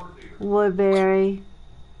 Where's the 4-seater? Woodbury.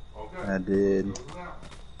 Okay. I did. Close it out.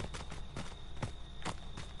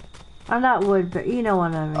 I'm not Woodbury, you know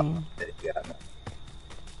what I mean. Yeah.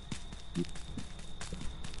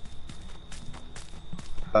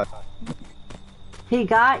 He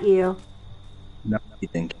got you. No, he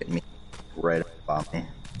didn't get me right up on me.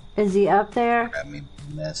 Is he up there? Got me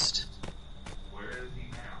missed. Where is he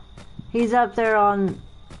now? He's up there on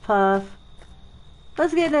Puff.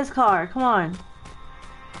 Let's get in his car, come on.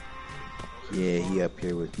 Yeah, he up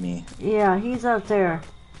here with me. Yeah, he's up there.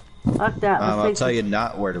 Fuck that. let's I'll take tell this- you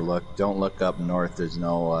not where to look. Don't look up north. There's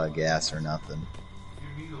no gas or nothing.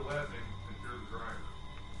 You need a left since you're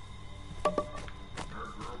the driver.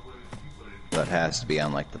 Or girl, please, you put it in. That has to be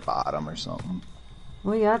on like the bottom or something.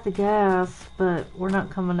 We got the gas, but we're not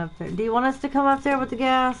coming up there. Do you want us to come up there with the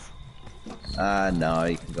gas? No,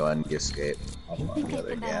 you can go ahead and escape. I'll I find think the I other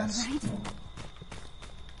put that on gas. right.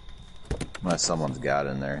 Unless someone's got it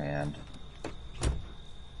in their hand.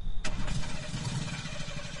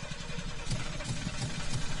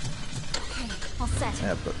 Okay, all set.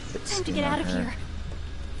 Yeah, but it's Time to get out of here.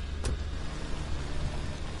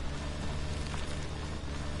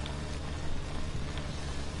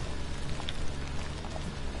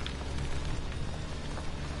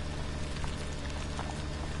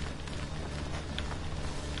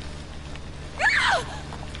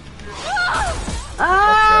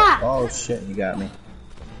 Ah! Oh shit, you got me.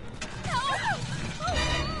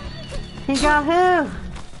 He got who?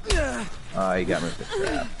 Oh, you got me with the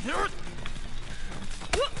crap.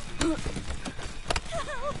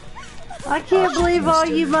 I can't believe all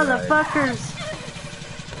you motherfuckers.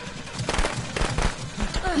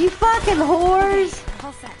 You fucking whores.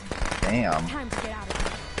 All set. Damn. Time to get out of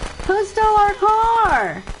here. Who stole our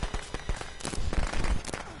car?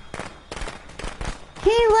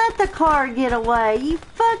 He let the car get away, you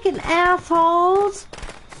fucking assholes.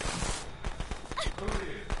 Who did?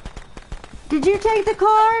 Did you take the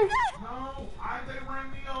car? No, they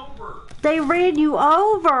ran me over. They ran you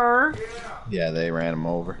over, Yeah. Yeah, they ran him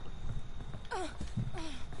over.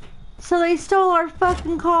 so they stole our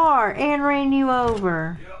fucking car and ran you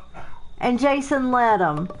over. Yep. And Jason let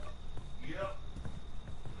them. Yep.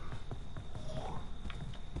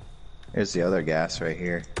 Here's the other gas right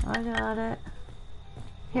here. I got it.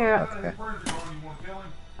 Here, His friends are going, you want to kill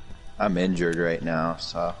him? I'm injured right now,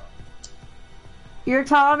 so. you're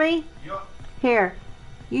Tommy? Yep. Here,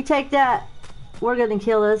 you take that. We're gonna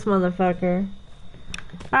kill this motherfucker.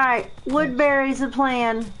 Alright, Woodbury's the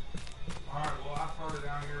plan. Alright, well, I started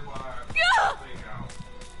down here by thing out.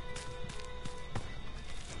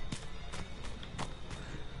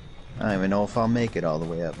 I don't even know if I'll make it all the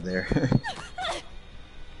way up there.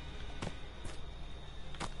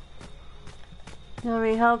 You want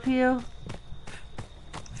me to help you?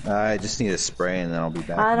 I just need a spray and then I'll be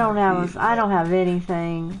back. I on don't my have feet. I don't have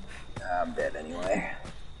anything. I'm dead anyway.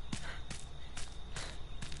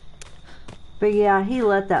 But yeah, he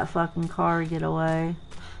let that fucking car get away.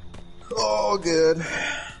 Oh, good.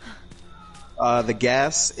 The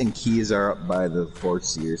gas and keys are up by the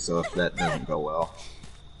 4-seater, so if that doesn't go well,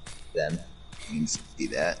 then you can see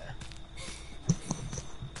that.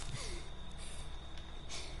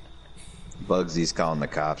 Bugsy's calling the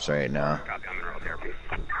cops right now. Copy on the road there, please.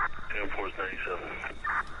 10-4-37.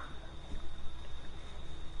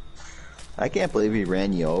 I can't believe he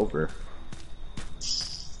ran you over.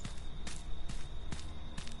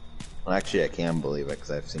 Well, actually, I can believe it because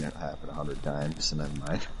I've seen it happen 100 times, so never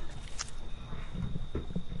mind.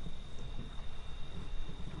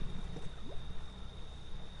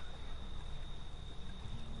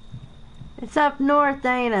 It's up north,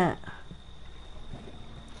 ain't it?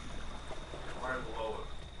 Right below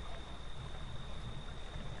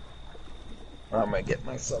it. I'm gonna get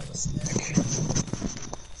myself a snack.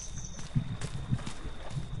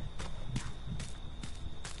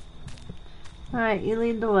 Alright, you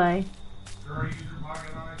lead the way. Sure, I use your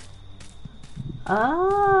pocket knife?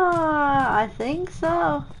 Ah, I think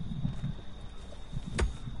so.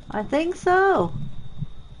 I think so.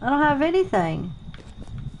 I don't have anything.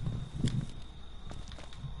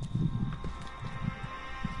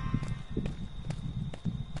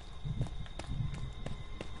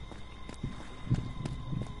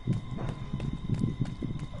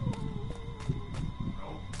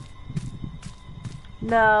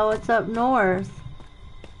 No, it's up north.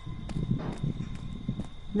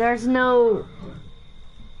 There's no...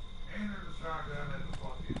 And there's a shotgun at the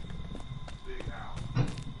fucking big house.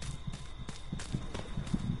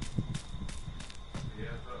 Yeah,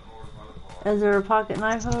 it's up north by the bar. Is there a pocket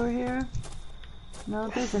knife over here? No,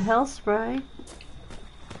 there's a health spray.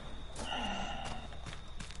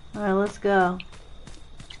 Alright, let's go.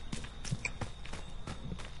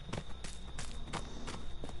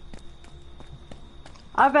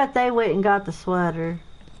 I bet they went and got the sweater.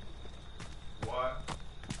 What?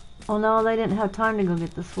 Oh no, they didn't have time to go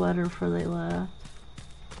get the sweater before they left.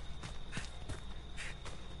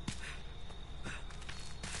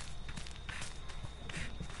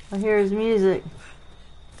 I hear his music.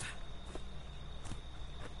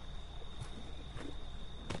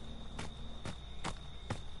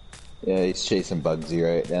 Yeah, he's chasing Bugsy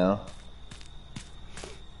right now.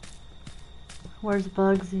 Where's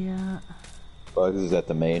Bugsy at? Bugsy's at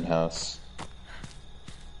the main house.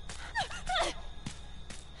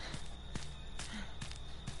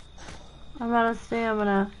 I'm out of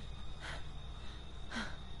stamina.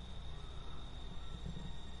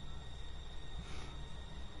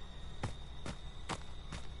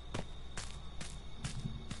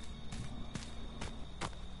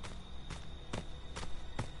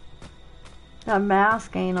 That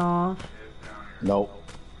mask ain't off. Nope.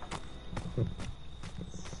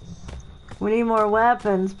 We need more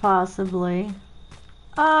weapons, possibly.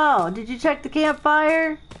 Oh, did you check the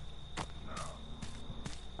campfire? No.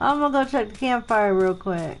 I'm gonna go check the campfire real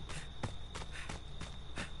quick.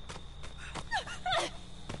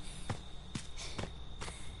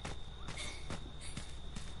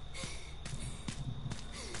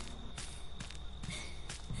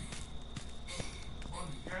 Well,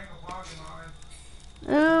 you can't go pocket knife.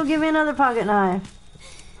 Ooh, give me another pocket knife.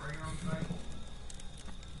 Bring it on the table.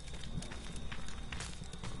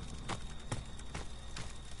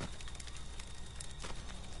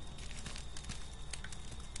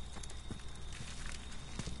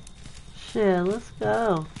 Shit, let's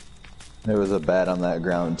go. There was a bat on that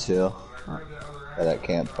ground too. By that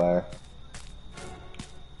campfire.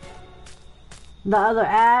 The other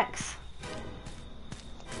axe.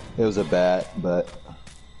 It was a bat, but...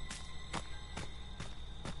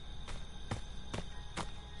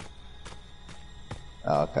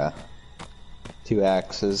 Oh, okay. 2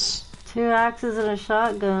 axes. 2 axes and a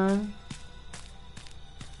shotgun.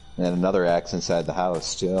 And another axe inside the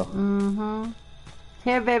house too. Mm-hmm.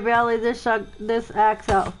 Here, baby, I'll leave this axe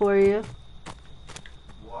out for you.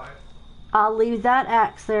 What? I'll leave that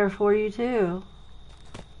axe there for you, too.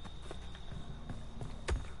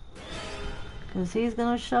 Because he's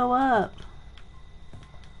going to show up.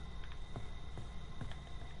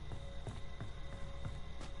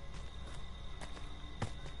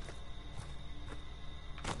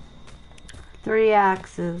 Three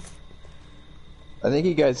axes. I think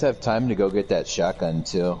you guys have time to go get that shotgun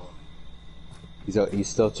too. He's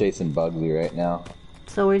still chasing Bugsy right now.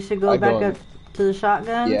 So we should go back up to the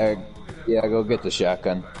shotgun? Yeah, go get the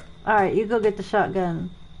shotgun. Alright, you go get the shotgun.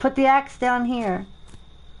 Put the axe down here.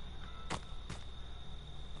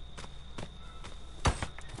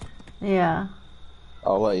 Yeah.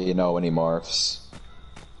 I'll let you know when he morphs.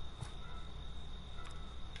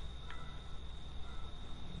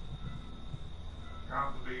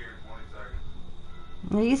 Cops will be here in 20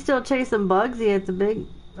 seconds. He's still chasing Bugsy at the big...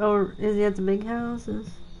 Or is he at the big houses?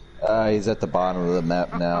 He's at the bottom of the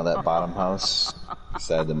map now, that bottom house.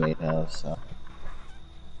 Beside the main house, so.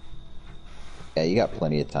 Yeah, you got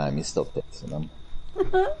plenty of time. He's still chasing them.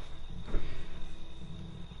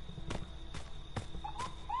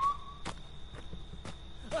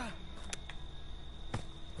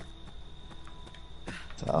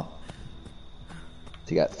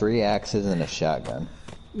 you got 3 axes and a shotgun.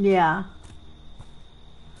 Yeah.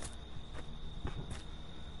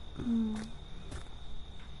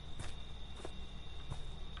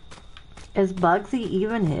 Is Bugsy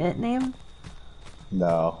even hitting him?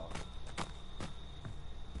 No.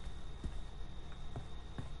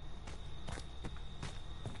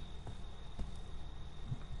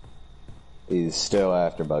 He's still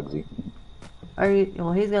after Bugsy. Are you?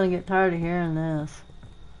 Well, he's gonna get tired of hearing this.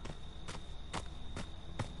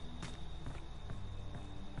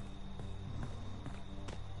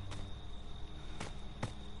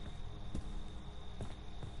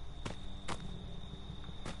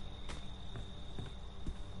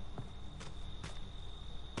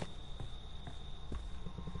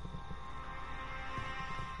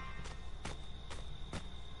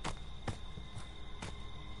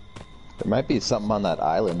 There might be something on that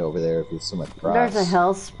island over there if there's so much grass. There's a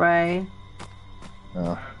health spray.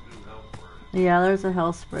 Oh. Yeah, there's a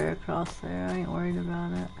health spray across there. I ain't worried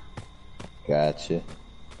about it. Gotcha.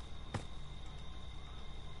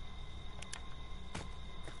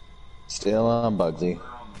 Still on Bugsy.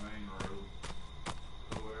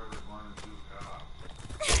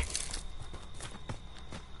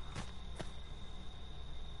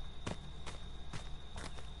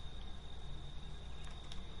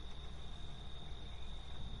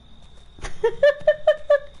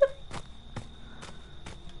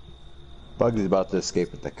 Bugsy's about to escape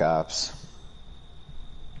with the cops.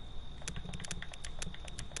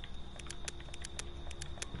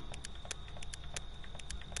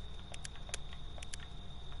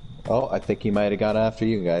 Oh, I think he might have got after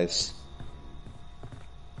you guys.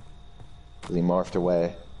 'Cause he morphed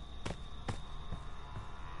away.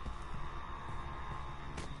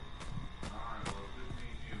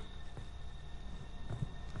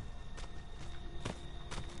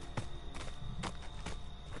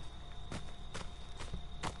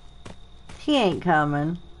 He ain't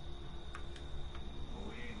coming.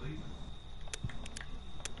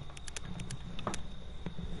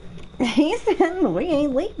 He said we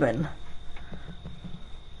ain't leaving.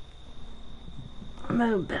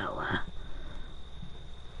 Moo Bella.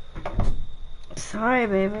 Sorry,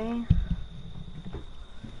 baby.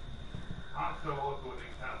 I'm still up with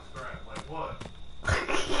these house straps. Like what?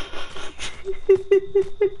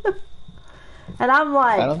 And I'm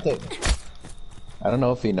like, I don't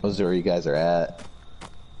know if he knows where you guys are at.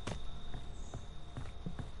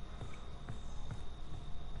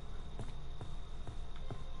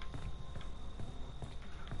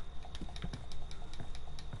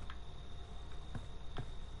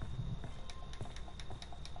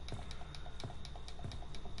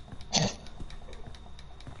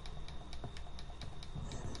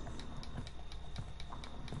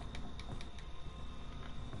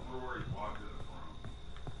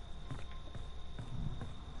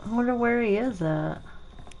 I wonder where he is at.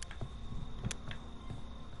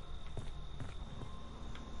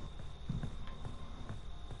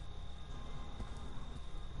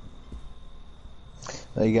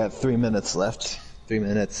 You got 3 minutes left. 3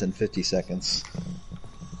 minutes and 50 seconds.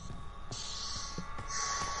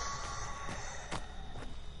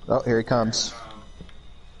 Oh, here he comes.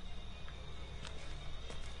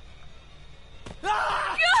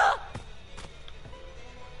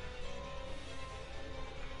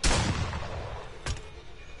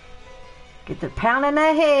 Get the pound in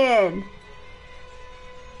the head.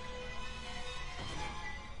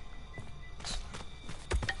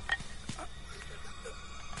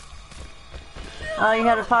 Oh, you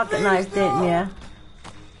had a pocket knife, didn't you?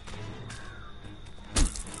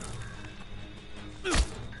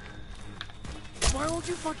 Why won't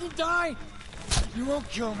you fucking die? You won't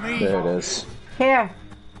kill me. There it is. Here,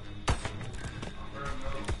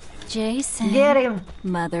 Jason, get him.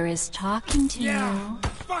 Mother is talking to Yeah. you.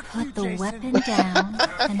 Fuck you, Put the Jason. weapon down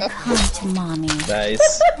and come to Mommy.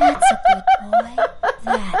 Nice. That's a good boy.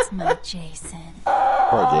 That's my Jason.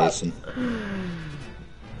 Poor Jason.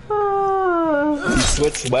 Oh. He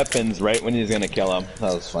switched weapons right when he was gonna kill him.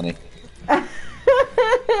 That was funny.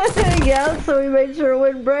 Yeah, so we made sure it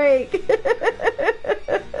wouldn't break.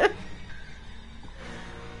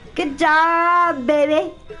 Good job,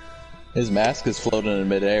 baby. His mask is floating in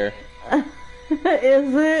midair.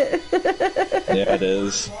 Is it? Yeah, it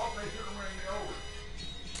is.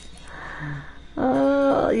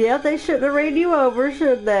 Oh, yeah, they shouldn't have ran you over,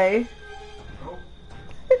 should they?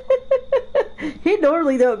 He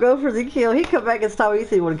normally don't go for the kill. He come back and stop you,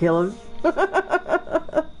 so you want to kill him.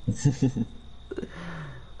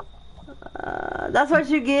 That's what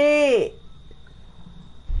you get.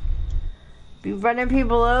 Be running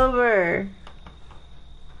people over.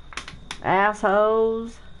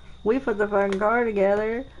 Assholes. We put the fucking car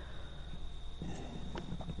together.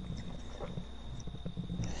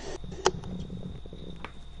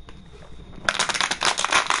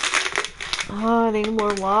 Oh, I need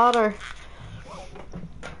more water.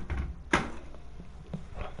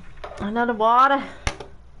 Another water. Alright,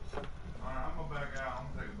 I'm gonna back out. I'm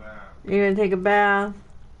gonna take a bath. You're gonna take a bath?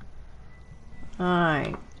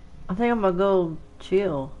 Alright. I think I'm gonna go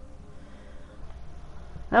chill.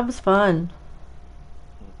 That was fun.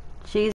 Cheese.